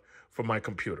setup for my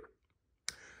computer.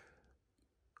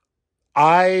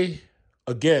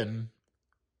 Again,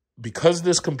 because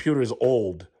this computer is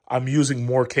old, I'm using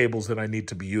more cables than I need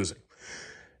to be using.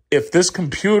 If this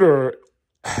computer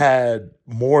had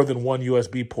more than one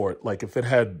USB port, like if it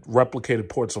had replicated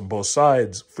ports on both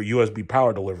sides for USB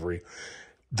power delivery,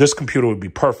 this computer would be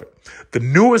perfect. The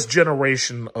newest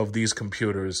generation of these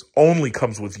computers only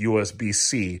comes with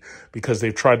USB-C because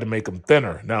they've tried to make them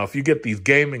thinner. Now, if you get these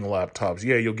gaming laptops,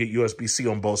 yeah, you'll get USB-C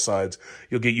on both sides.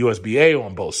 You'll get USB-A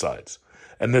on both sides.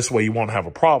 And this way you won't have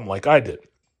a problem like I did.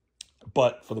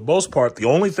 But for the most part, the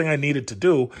only thing I needed to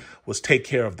do was take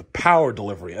care of the power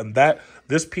delivery. And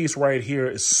this piece right here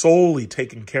is solely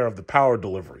taking care of the power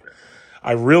delivery.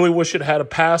 I really wish it had a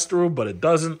pass-through, but it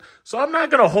doesn't. So I'm not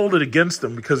going to hold it against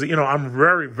them because, you know, I'm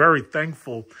very, very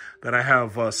thankful that I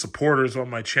have supporters on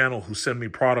my channel who send me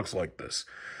products like this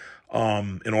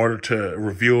in order to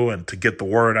review and to get the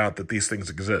word out that these things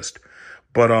exist.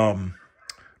 But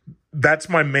that's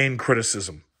my main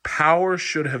criticism. Power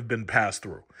should have been passed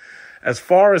through. As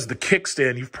far as the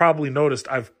kickstand, you've probably noticed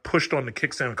I've pushed on the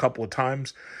kickstand a couple of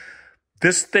times.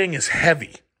 This thing is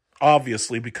heavy,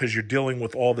 obviously, because you're dealing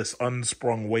with all this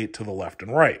unsprung weight to the left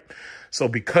and right. So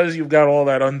because you've got all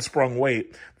that unsprung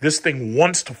weight, this thing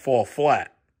wants to fall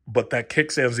flat, but that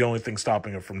kickstand is the only thing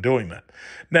stopping it from doing that.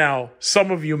 Now, some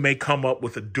of you may come up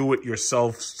with a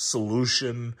do-it-yourself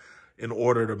solution in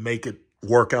order to make it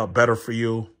work out better for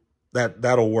you.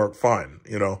 That'll work fine,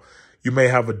 you know. You may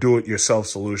have a do-it-yourself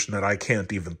solution that I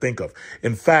can't even think of.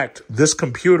 In fact, this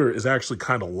computer is actually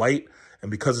kind of light,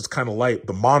 and because it's kind of light,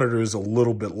 the monitor is a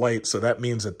little bit light, so that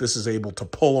means that this is able to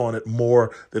pull on it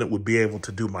more than it would be able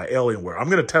to do my Alienware. I'm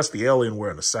going to test the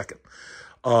Alienware in a second.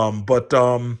 But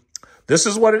this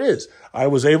is what it is. I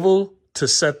was able to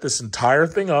set this entire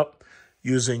thing up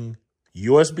using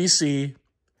USB-C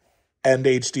and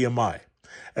HDMI.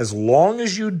 As long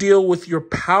as you deal with your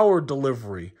power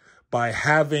delivery by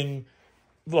having,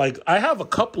 like, I have a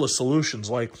couple of solutions.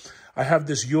 Like, I have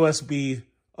this USB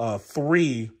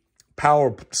 3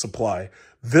 power supply.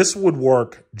 This would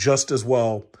work just as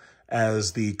well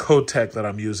as the Choetech that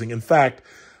I'm using. In fact,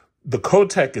 the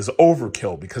Choetech is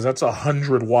overkill because that's a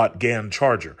 100-watt GaN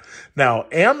charger. Now,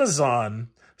 Amazon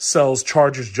sells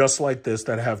chargers just like this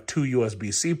that have 2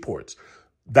 USB-C ports.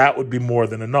 That would be more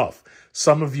than enough.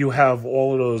 Some of you have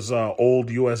all of those old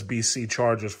USB-C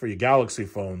chargers for your Galaxy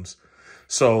phones,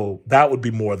 so that would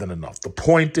be more than enough. The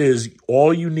point is,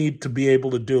 all you need to be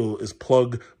able to do is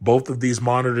plug both of these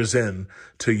monitors in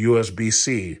to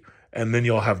USB-C, and then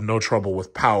you'll have no trouble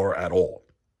with power at all.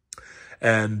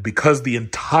 And because the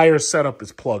entire setup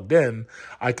is plugged in,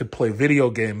 I could play video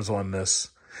games on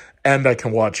this, and I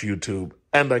can watch YouTube,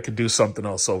 and I could do something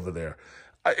else over there.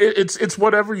 It's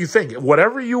whatever you think.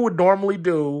 Whatever you would normally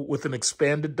do with an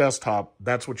expanded desktop,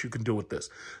 that's what you can do with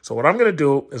this. So what I'm going to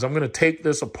do is I'm going to take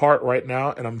this apart right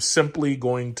now, and I'm simply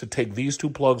going to take these two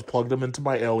plugs, plug them into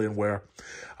my Alienware.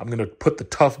 I'm going to put the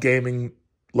tough gaming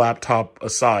laptop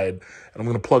aside, and I'm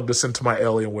going to plug this into my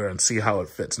Alienware and see how it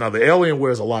fits. Now, the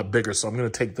Alienware is a lot bigger, so I'm going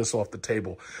to take this off the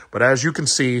table. But as you can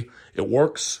see, it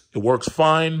works. It works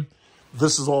fine.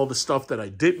 This is all the stuff that I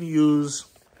didn't use.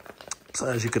 So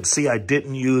as you can see, I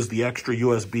didn't use the extra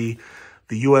USB,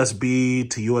 the USB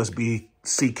to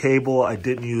USB-C cable. I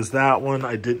didn't use that one.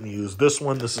 I didn't use this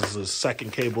one. This is a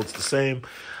second cable. It's the same.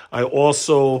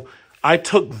 I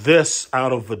took this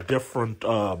out of a different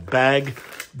bag.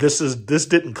 This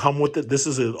didn't come with it. This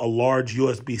is a large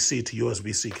USB-C to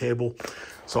USB-C cable.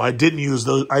 So I didn't use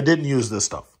those. I didn't use this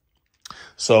stuff.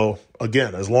 So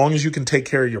again, as long as you can take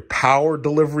care of your power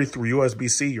delivery through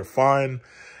USB-C, you're fine.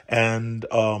 And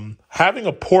having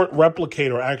a port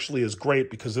replicator actually is great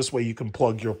because this way you can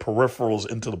plug your peripherals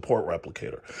into the port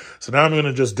replicator. So now I'm going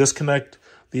to just disconnect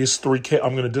these I'm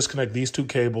going to disconnect these two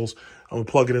cables. I'm going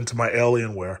to plug it into my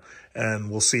Alienware,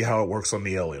 and we'll see how it works on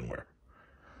the Alienware.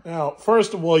 Now,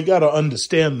 first of all, you got to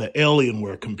understand the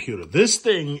Alienware computer. This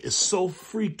thing is so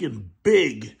freaking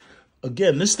big.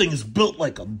 Again, this thing is built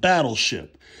like a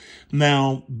battleship.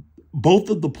 Now, both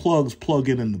of the plugs plug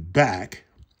in the back.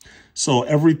 So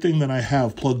everything that I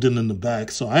have plugged in the back.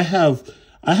 So I have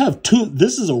two.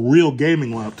 This is a real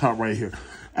gaming laptop right here.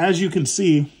 As you can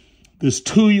see, there's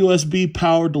two USB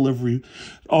power delivery.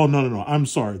 Oh, no. I'm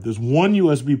sorry. There's one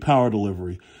USB power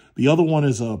delivery. The other one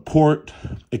is a port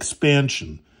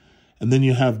expansion. And then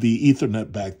you have the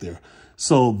Ethernet back there.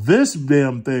 So this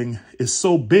damn thing is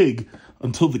so big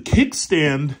until the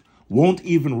kickstand won't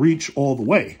even reach all the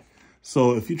way.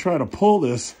 So if you try to pull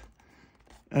this,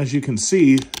 as you can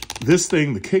see, this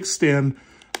thing, the kickstand,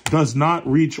 does not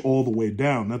reach all the way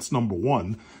down. That's number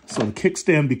one. So the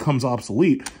kickstand becomes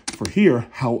obsolete for here.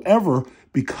 However,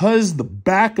 because the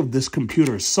back of this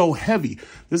computer is so heavy,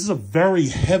 this is a very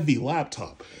heavy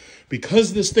laptop.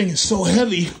 Because this thing is so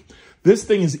heavy, this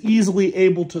thing is easily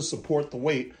able to support the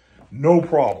weight, no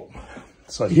problem.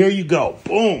 So here you go.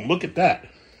 Boom, look at that.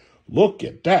 Look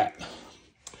at that.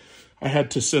 I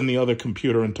had to send the other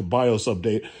computer into BIOS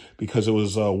update because it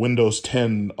was Windows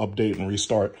 10 update and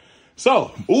restart.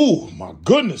 So, ooh, my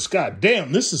goodness, god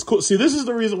damn, this is cool. See, this is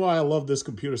the reason why I love this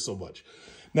computer so much.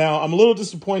 Now, I'm a little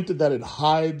disappointed that it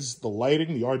hides the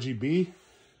lighting, the RGB,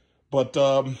 but,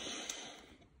 oh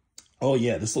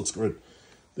yeah, this looks good.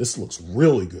 This looks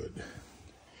really good.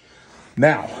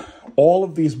 Now, all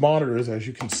of these monitors, as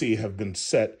you can see, have been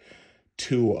set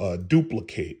to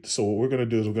duplicate. So what we're going to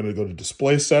do is we're going to go to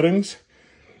display settings.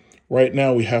 Right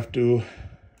now, we have to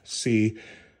see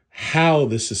how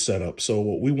this is set up. So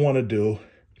what we want to do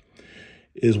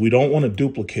is we don't want to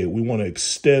duplicate. We want to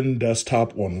extend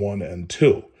desktop on 1 and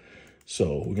 2.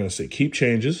 So we're going to say keep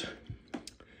changes.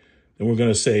 Then we're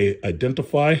going to say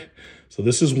identify. So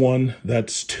this is 1,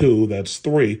 that's 2, that's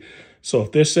 3. So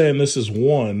if they're saying this is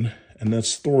 1 and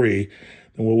that's 3,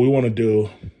 then what we want to do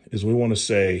is we want to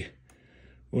say,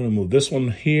 we're going to move this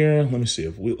one here. Let me see,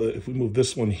 if we move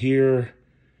this one here,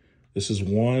 this is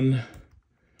 1. I'm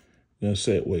going to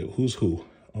say, wait, who's who?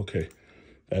 Okay,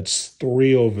 that's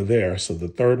 3 over there. So the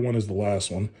third one is the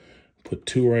last one. Put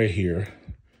 2 right here.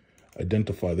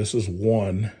 Identify, this is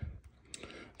 1.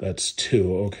 That's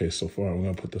 2. Okay, so far I'm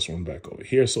going to put this one back over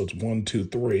here. So it's 1, 2,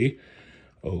 3.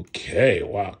 Okay,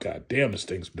 wow, god damn, this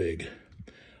thing's big.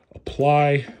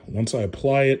 Apply. Once I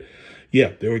apply it,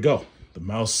 yeah, there we go. The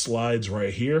mouse slides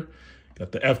right here.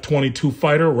 Got the F-22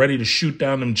 fighter ready to shoot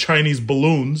down them Chinese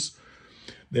balloons.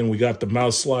 Then we got the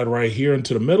mouse slide right here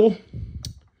into the middle.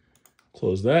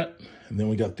 Close that. And then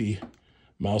we got the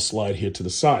mouse slide here to the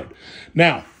side.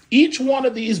 Now, each one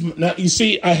of these, now you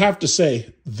see, I have to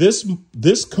say,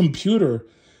 this computer,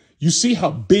 you see how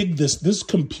big this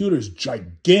computer is,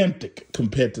 gigantic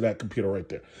compared to that computer right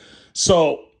there.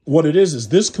 So what it is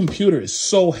this computer is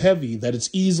so heavy that it's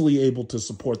easily able to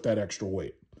support that extra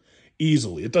weight.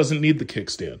 Easily. It doesn't need the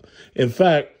kickstand. In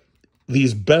fact,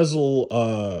 these bezel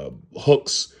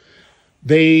hooks,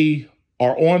 they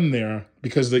are on there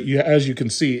because as you can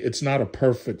see, it's not a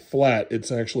perfect flat.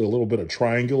 It's actually a little bit of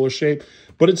triangular shape,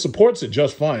 but it supports it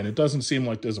just fine. It doesn't seem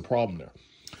like there's a problem there.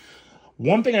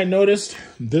 One thing I noticed,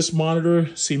 this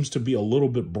monitor seems to be a little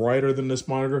bit brighter than this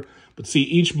monitor, but see,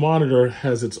 each monitor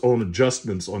has its own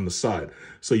adjustments on the side.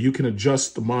 So you can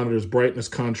adjust the monitor's brightness,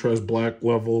 contrast, black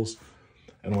levels,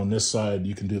 and on this side,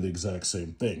 you can do the exact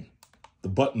same thing. The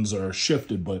buttons are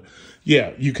shifted, but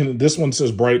yeah, you can, this one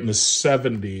says brightness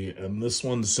 70, and this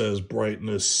one says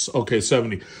brightness, okay,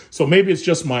 70. So maybe it's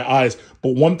just my eyes,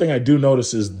 but one thing I do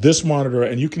notice is this monitor,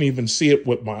 and you can even see it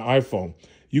with my iPhone,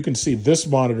 you can see this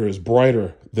monitor is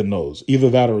brighter than those. Either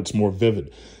that or it's more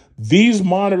vivid. These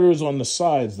monitors on the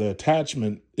sides, the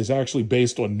attachment is actually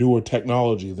based on newer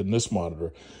technology than this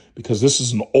monitor because this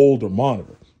is an older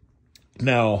monitor.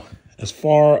 Now, as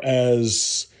far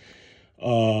as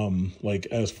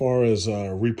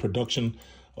reproduction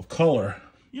of color,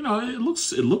 you know, it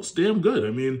looks damn good.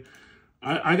 I mean,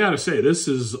 I gotta say, this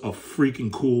is a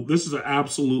freaking cool, this is an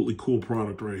absolutely cool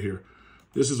product right here.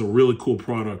 This is a really cool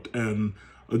product. And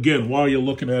again, while you're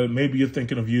looking at it, maybe you're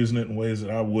thinking of using it in ways that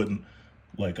I wouldn't.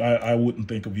 Like, I wouldn't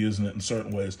think of using it in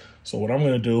certain ways. So what I'm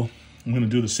going to do, I'm going to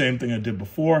do the same thing I did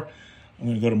before. I'm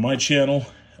going to go to my channel.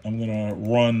 I'm going to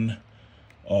run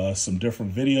some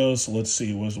different videos. So let's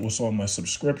see, what's on my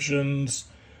subscriptions.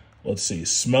 Let's see,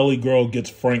 Smelly Girl gets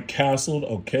Frank Castled.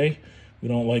 Okay, we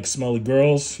don't like smelly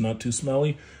girls, not too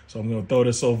smelly. So I'm going to throw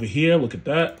this over here. Look at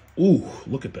that. Ooh,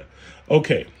 look at that.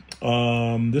 Okay,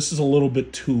 this is a little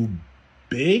bit too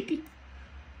big.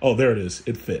 Oh, there it is.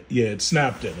 It fit. Yeah, it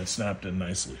snapped in. It snapped in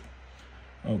nicely.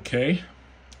 Okay.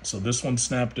 So this one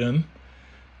snapped in.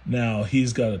 Now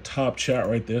he's got a top chat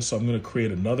right there, so I'm going to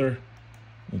create another.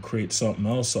 We'll create something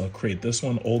else. I'll create this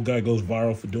one. Old guy goes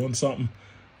viral for doing something.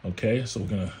 Okay, so we're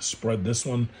going to spread this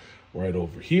one right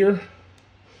over here.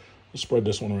 We'll spread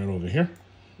this one right over here.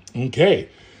 Okay,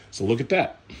 so look at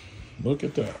that. Look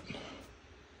at that.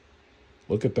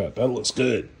 Look at that. That looks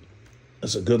good.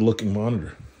 That's a good looking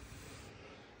monitor.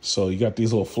 So you got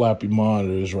these little flappy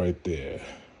monitors right there.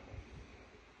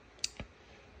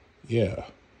 Yeah.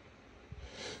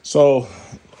 So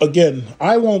again,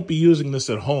 I won't be using this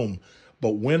at home,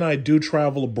 but when I do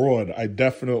travel abroad, I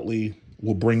definitely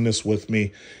will bring this with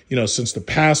me. You know, since the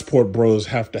passport bros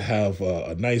have to have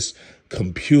a nice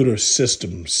computer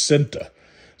system center.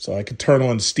 So I could turn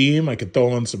on Steam. I could throw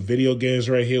on some video games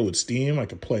right here with Steam. I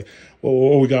could play.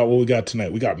 What we got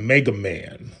tonight? We got Mega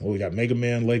Man. Well, we got Mega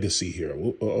Man Legacy here.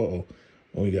 What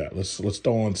we got? Let's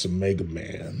throw on some Mega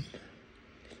Man.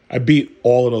 I beat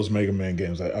all of those Mega Man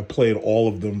games. I played all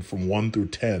of them from 1 through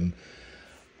 10.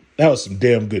 That was some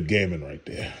damn good gaming right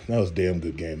there. That was damn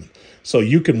good gaming. So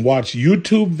you can watch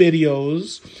YouTube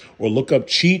videos or look up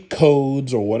cheat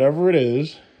codes or whatever it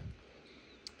is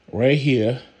right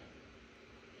here.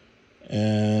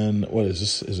 And what is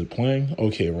this? Is it playing?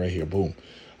 Okay, right here. Boom.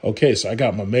 Okay, so I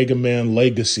got my Mega Man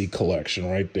Legacy collection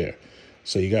right there.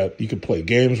 So you can play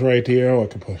games right here. Or I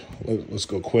can play, let's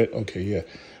go quit. Okay, yeah.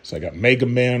 So I got Mega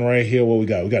Man right here. What we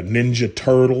got? We got Ninja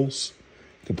Turtles.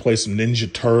 You can play some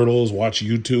Ninja Turtles, watch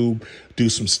YouTube, do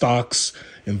some stocks,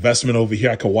 investment over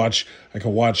here. I can watch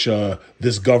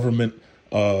this government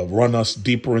run us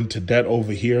deeper into debt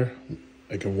over here.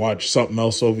 I can watch something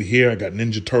else over here. I got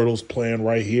Ninja Turtles playing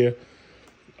right here.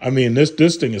 I mean,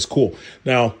 this thing is cool.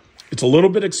 Now, it's a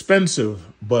little bit expensive,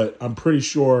 but I'm pretty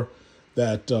sure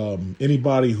that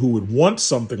anybody who would want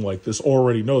something like this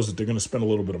already knows that they're going to spend a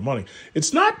little bit of money.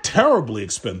 It's not terribly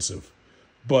expensive,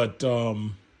 but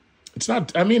it's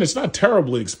not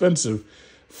terribly expensive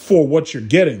for what you're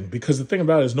getting, because the thing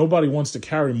about it is nobody wants to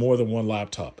carry more than one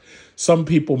laptop. Some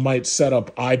people might set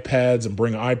up iPads and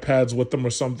bring iPads with them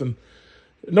or something.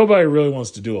 Nobody really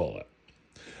wants to do all that.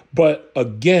 But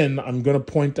again, I'm going to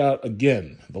point out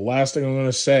again, the last thing I'm going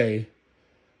to say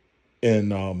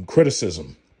in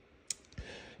criticism,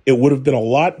 it would have been a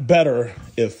lot better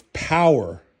if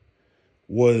power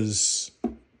was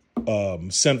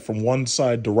sent from one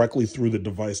side directly through the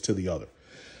device to the other.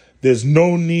 There's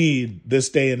no need this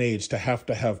day and age to have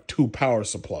two power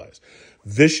supplies.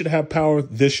 This should have power,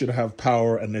 this should have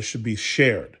power, and this should be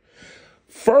shared.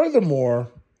 Furthermore,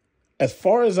 as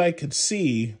far as I could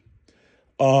see,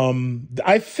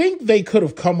 I think they could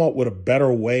have come up with a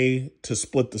better way to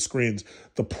split the screens.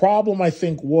 The problem, I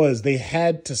think, was they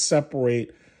had to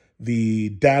separate the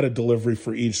data delivery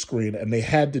for each screen, and they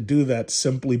had to do that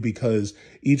simply because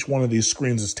each one of these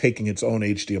screens is taking its own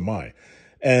HDMI.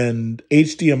 And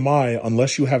HDMI,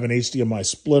 unless you have an HDMI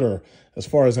splitter, as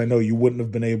far as I know, you wouldn't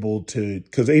have been able to,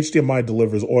 because HDMI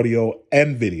delivers audio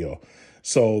and video.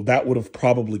 So that would have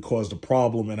probably caused a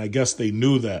problem, and I guess they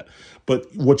knew that. But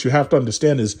what you have to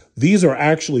understand is these are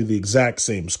actually the exact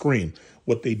same screen.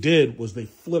 What they did was they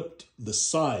flipped the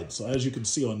side. So as you can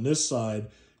see on this side,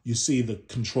 you see the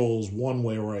controls one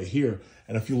way right here.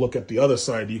 And if you look at the other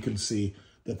side, you can see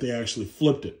that they actually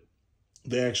flipped it.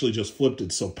 They actually just flipped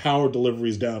it. So power delivery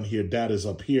is down here, data's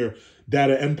up here,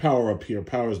 data and power up here,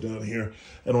 power's down here.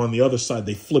 And on the other side,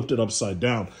 they flipped it upside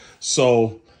down.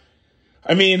 So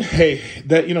I mean, hey,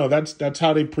 that's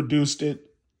how they produced it.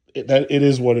 It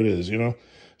is what it is, you know?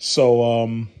 So,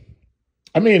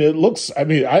 I mean,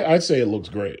 I'd say it looks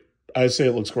great. I'd say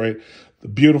it looks great. The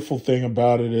beautiful thing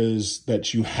about it is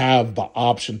that you have the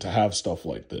option to have stuff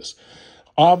like this.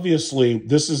 Obviously,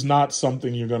 this is not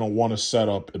something you're going to want to set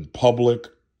up in public.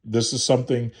 This is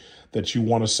something that you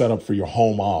want to set up for your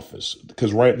home office,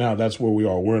 because right now that's where we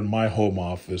are. We're in my home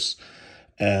office,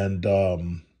 and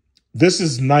this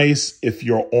is nice if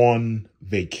you're on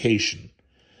vacation,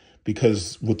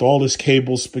 because with all this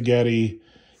cable spaghetti,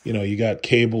 you know, you got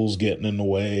cables getting in the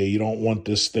way. You don't want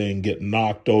this thing getting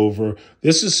knocked over.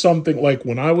 This is something like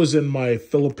when I was in my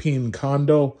Philippine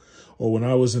condo or when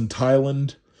I was in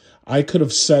Thailand, I could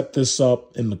have set this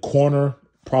up in the corner,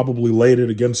 probably laid it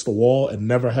against the wall, and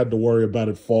never had to worry about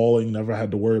it falling, never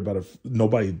had to worry about it,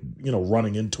 nobody,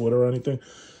 running into it or anything.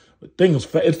 It's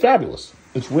fabulous.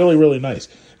 It's really, really nice.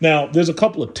 Now, there's a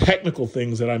couple of technical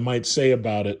things that I might say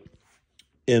about it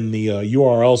in the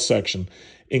URL section,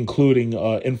 including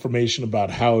information about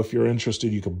how, if you're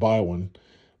interested, you could buy one.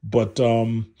 But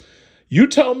you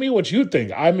tell me what you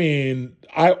think. I mean,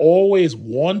 I always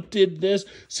wanted this.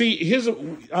 See,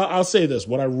 I'll say this.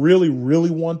 What I really,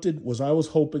 really wanted was I was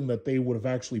hoping that they would have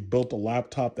actually built a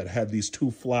laptop that had these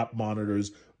two flap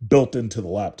monitors built into the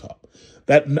laptop.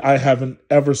 That I haven't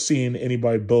ever seen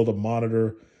anybody build a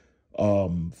monitor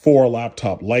for a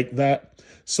laptop like that.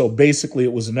 So basically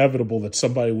it was inevitable that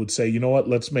somebody would say, you know what,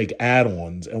 let's make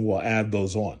add-ons and we'll add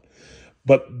those on.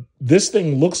 But this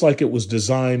thing looks like it was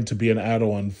designed to be an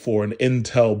add-on for an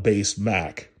Intel-based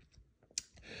Mac.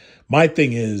 My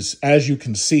thing is, as you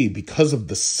can see, because of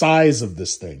the size of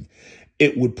this thing,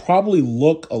 it would probably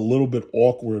look a little bit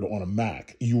awkward on a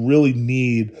Mac. You really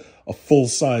need a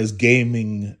full-size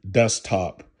gaming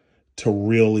desktop to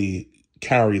really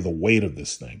carry the weight of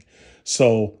this thing.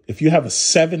 So if you have a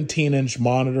 17-inch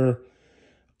monitor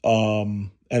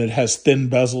and it has thin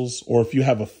bezels, or if you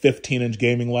have a 15-inch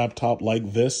gaming laptop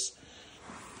like this,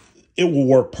 it will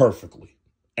work perfectly.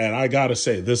 And I gotta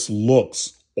say, this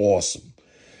looks awesome.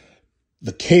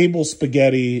 The cable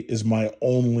spaghetti is my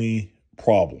only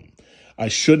problem. I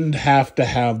shouldn't have to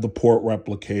have the port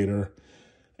replicator,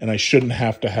 and I shouldn't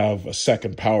have to have a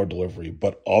second power delivery.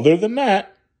 But other than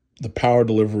that, the power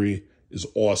delivery is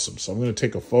awesome. So I'm going to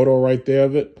take a photo right there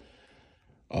of it.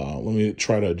 Let me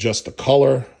try to adjust the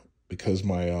color because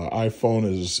my iPhone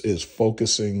is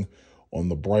focusing on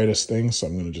the brightest thing. So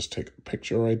I'm going to just take a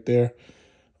picture right there.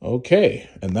 Okay,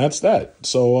 and that's that.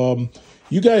 So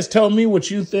you guys tell me what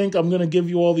you think. I'm going to give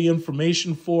you all the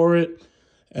information for it.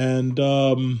 And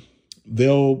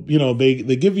they'll, you know,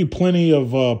 they give you plenty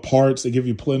of parts. They give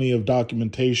you plenty of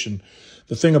documentation.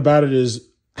 The thing about it is,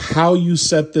 how you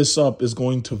set this up is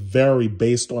going to vary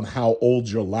based on how old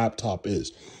your laptop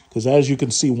is. Because as you can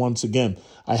see, once again,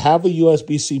 I have a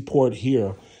USB-C port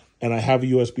here and I have a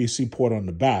USB-C port on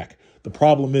the back. The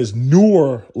problem is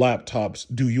newer laptops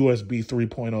do USB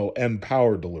 3.0 and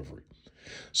power delivery.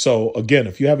 So again,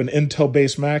 if you have an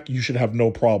Intel-based Mac, you should have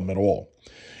no problem at all.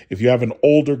 If you have an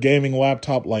older gaming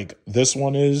laptop like this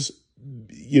one is,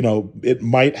 you know, it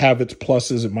might have its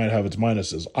pluses, it might have its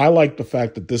minuses. I like the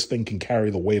fact that this thing can carry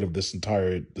the weight of this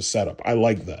entire setup. I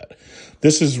like that.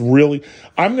 This is really,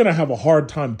 I'm going to have a hard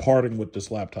time parting with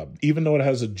this laptop, even though it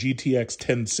has a GTX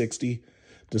 1060,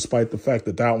 despite the fact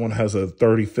that that one has a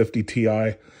 3050 Ti.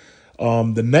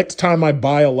 The next time I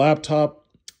buy a laptop,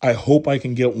 I hope I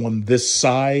can get one this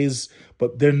size,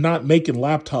 but they're not making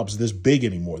laptops this big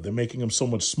anymore. They're making them so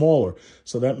much smaller.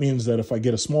 So that means that if I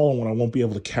get a smaller one, I won't be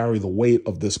able to carry the weight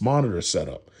of this monitor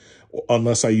setup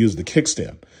unless I use the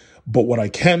kickstand. But what I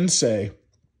can say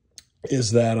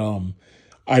is that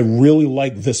I really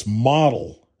like this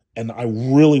model, and I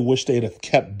really wish they'd have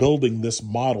kept building this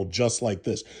model just like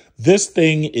this. This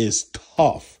thing is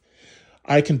tough.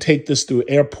 I can take this through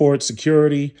airport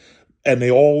security, and they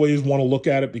always want to look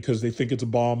at it because they think it's a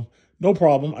bomb. No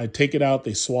problem. I take it out,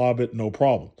 they swab it, no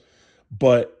problem.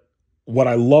 But what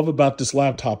I love about this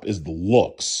laptop is the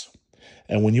looks.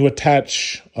 And when you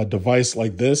attach a device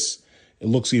like this, it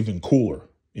looks even cooler,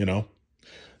 you know?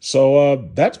 So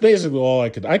that's basically all I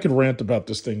could rant about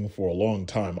this thing for a long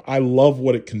time. I love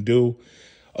what it can do.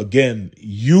 Again,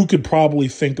 you could probably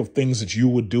think of things that you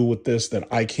would do with this that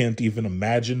I can't even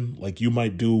imagine. Like you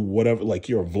might do whatever, like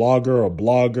you're a vlogger, a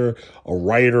blogger, a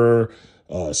writer,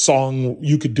 song.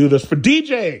 You could do this for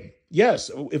DJing. Yes,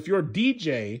 if you're a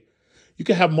DJ, you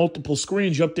can have multiple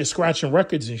screens. You're up there scratching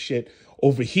records and shit.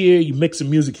 Over here, you mixing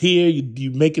music here.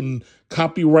 You making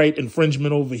copyright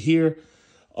infringement over here.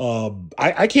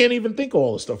 I can't even think of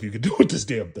all the stuff you could do with this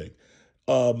damn thing.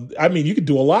 I mean, you could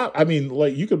do a lot. I mean,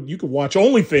 like you could watch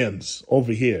OnlyFans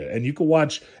over here, and you could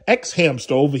watch X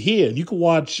Hamster over here, and you could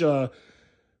watch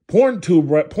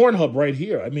Pornhub right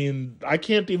here. I mean, I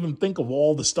can't even think of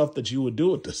all the stuff that you would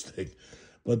do with this thing.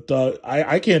 But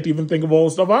I can't even think of all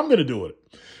the stuff I'm going to do with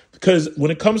it. Because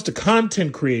when it comes to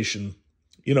content creation,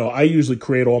 you know, I usually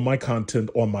create all my content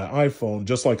on my iPhone,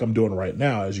 just like I'm doing right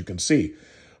now, as you can see.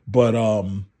 But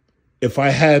if I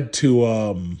had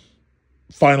to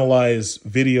finalize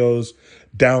videos,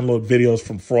 download videos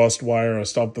from FrostWire or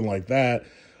something like that,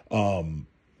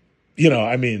 you know,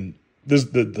 I mean,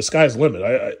 the sky's the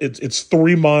limit. It's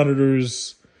 3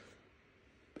 monitors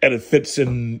and it fits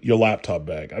in your laptop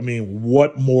bag. I mean,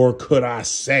 what more could I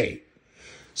say?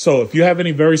 So if you have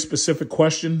any very specific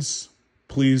questions,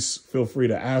 please feel free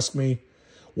to ask me.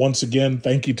 Once again,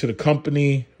 thank you to the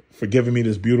company for giving me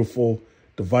this beautiful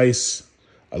device.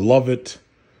 I love it.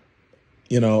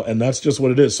 You know, and that's just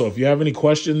what it is. So if you have any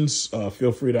questions,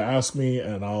 feel free to ask me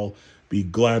and I'll be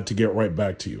glad to get right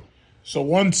back to you. So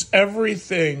once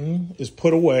everything is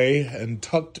put away and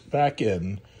tucked back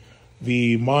in,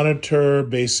 the monitor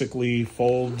basically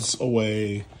folds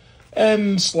away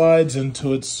and slides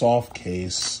into its soft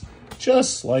case,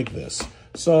 just like this.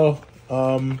 So,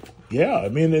 yeah, I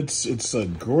mean, it's a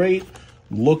great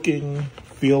looking,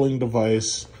 feeling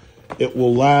device. It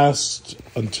will last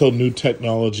until new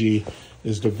technology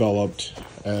is developed,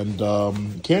 and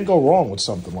can't go wrong with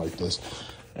something like this.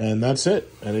 And that's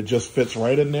it. And it just fits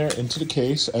right in there into the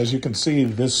case. As you can see,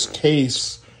 this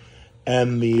case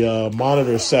and the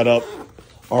monitor setup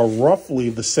are roughly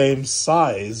the same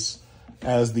size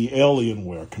as the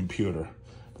Alienware computer.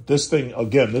 But this thing,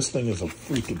 again, this thing is a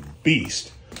freaking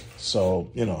beast.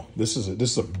 So, you know, this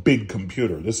is a big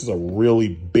computer. This is a really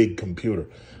big computer.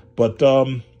 But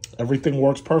everything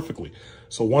works perfectly.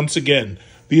 So once again,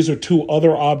 these are two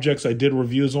other objects I did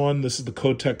reviews on. This is the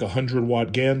Choetech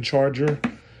 100-watt GaN charger,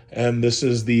 and this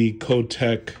is the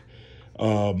Choetech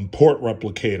port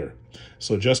replicator.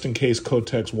 So just in case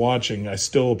Choetech's watching, I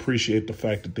still appreciate the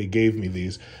fact that they gave me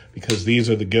these, because these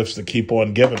are the gifts that keep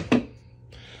on giving.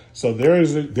 So there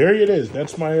it is.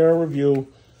 That's my review.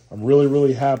 I'm really,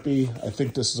 really happy. I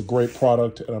think this is a great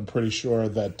product, and I'm pretty sure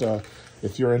that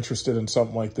if you're interested in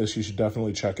something like this, you should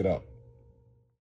definitely check it out.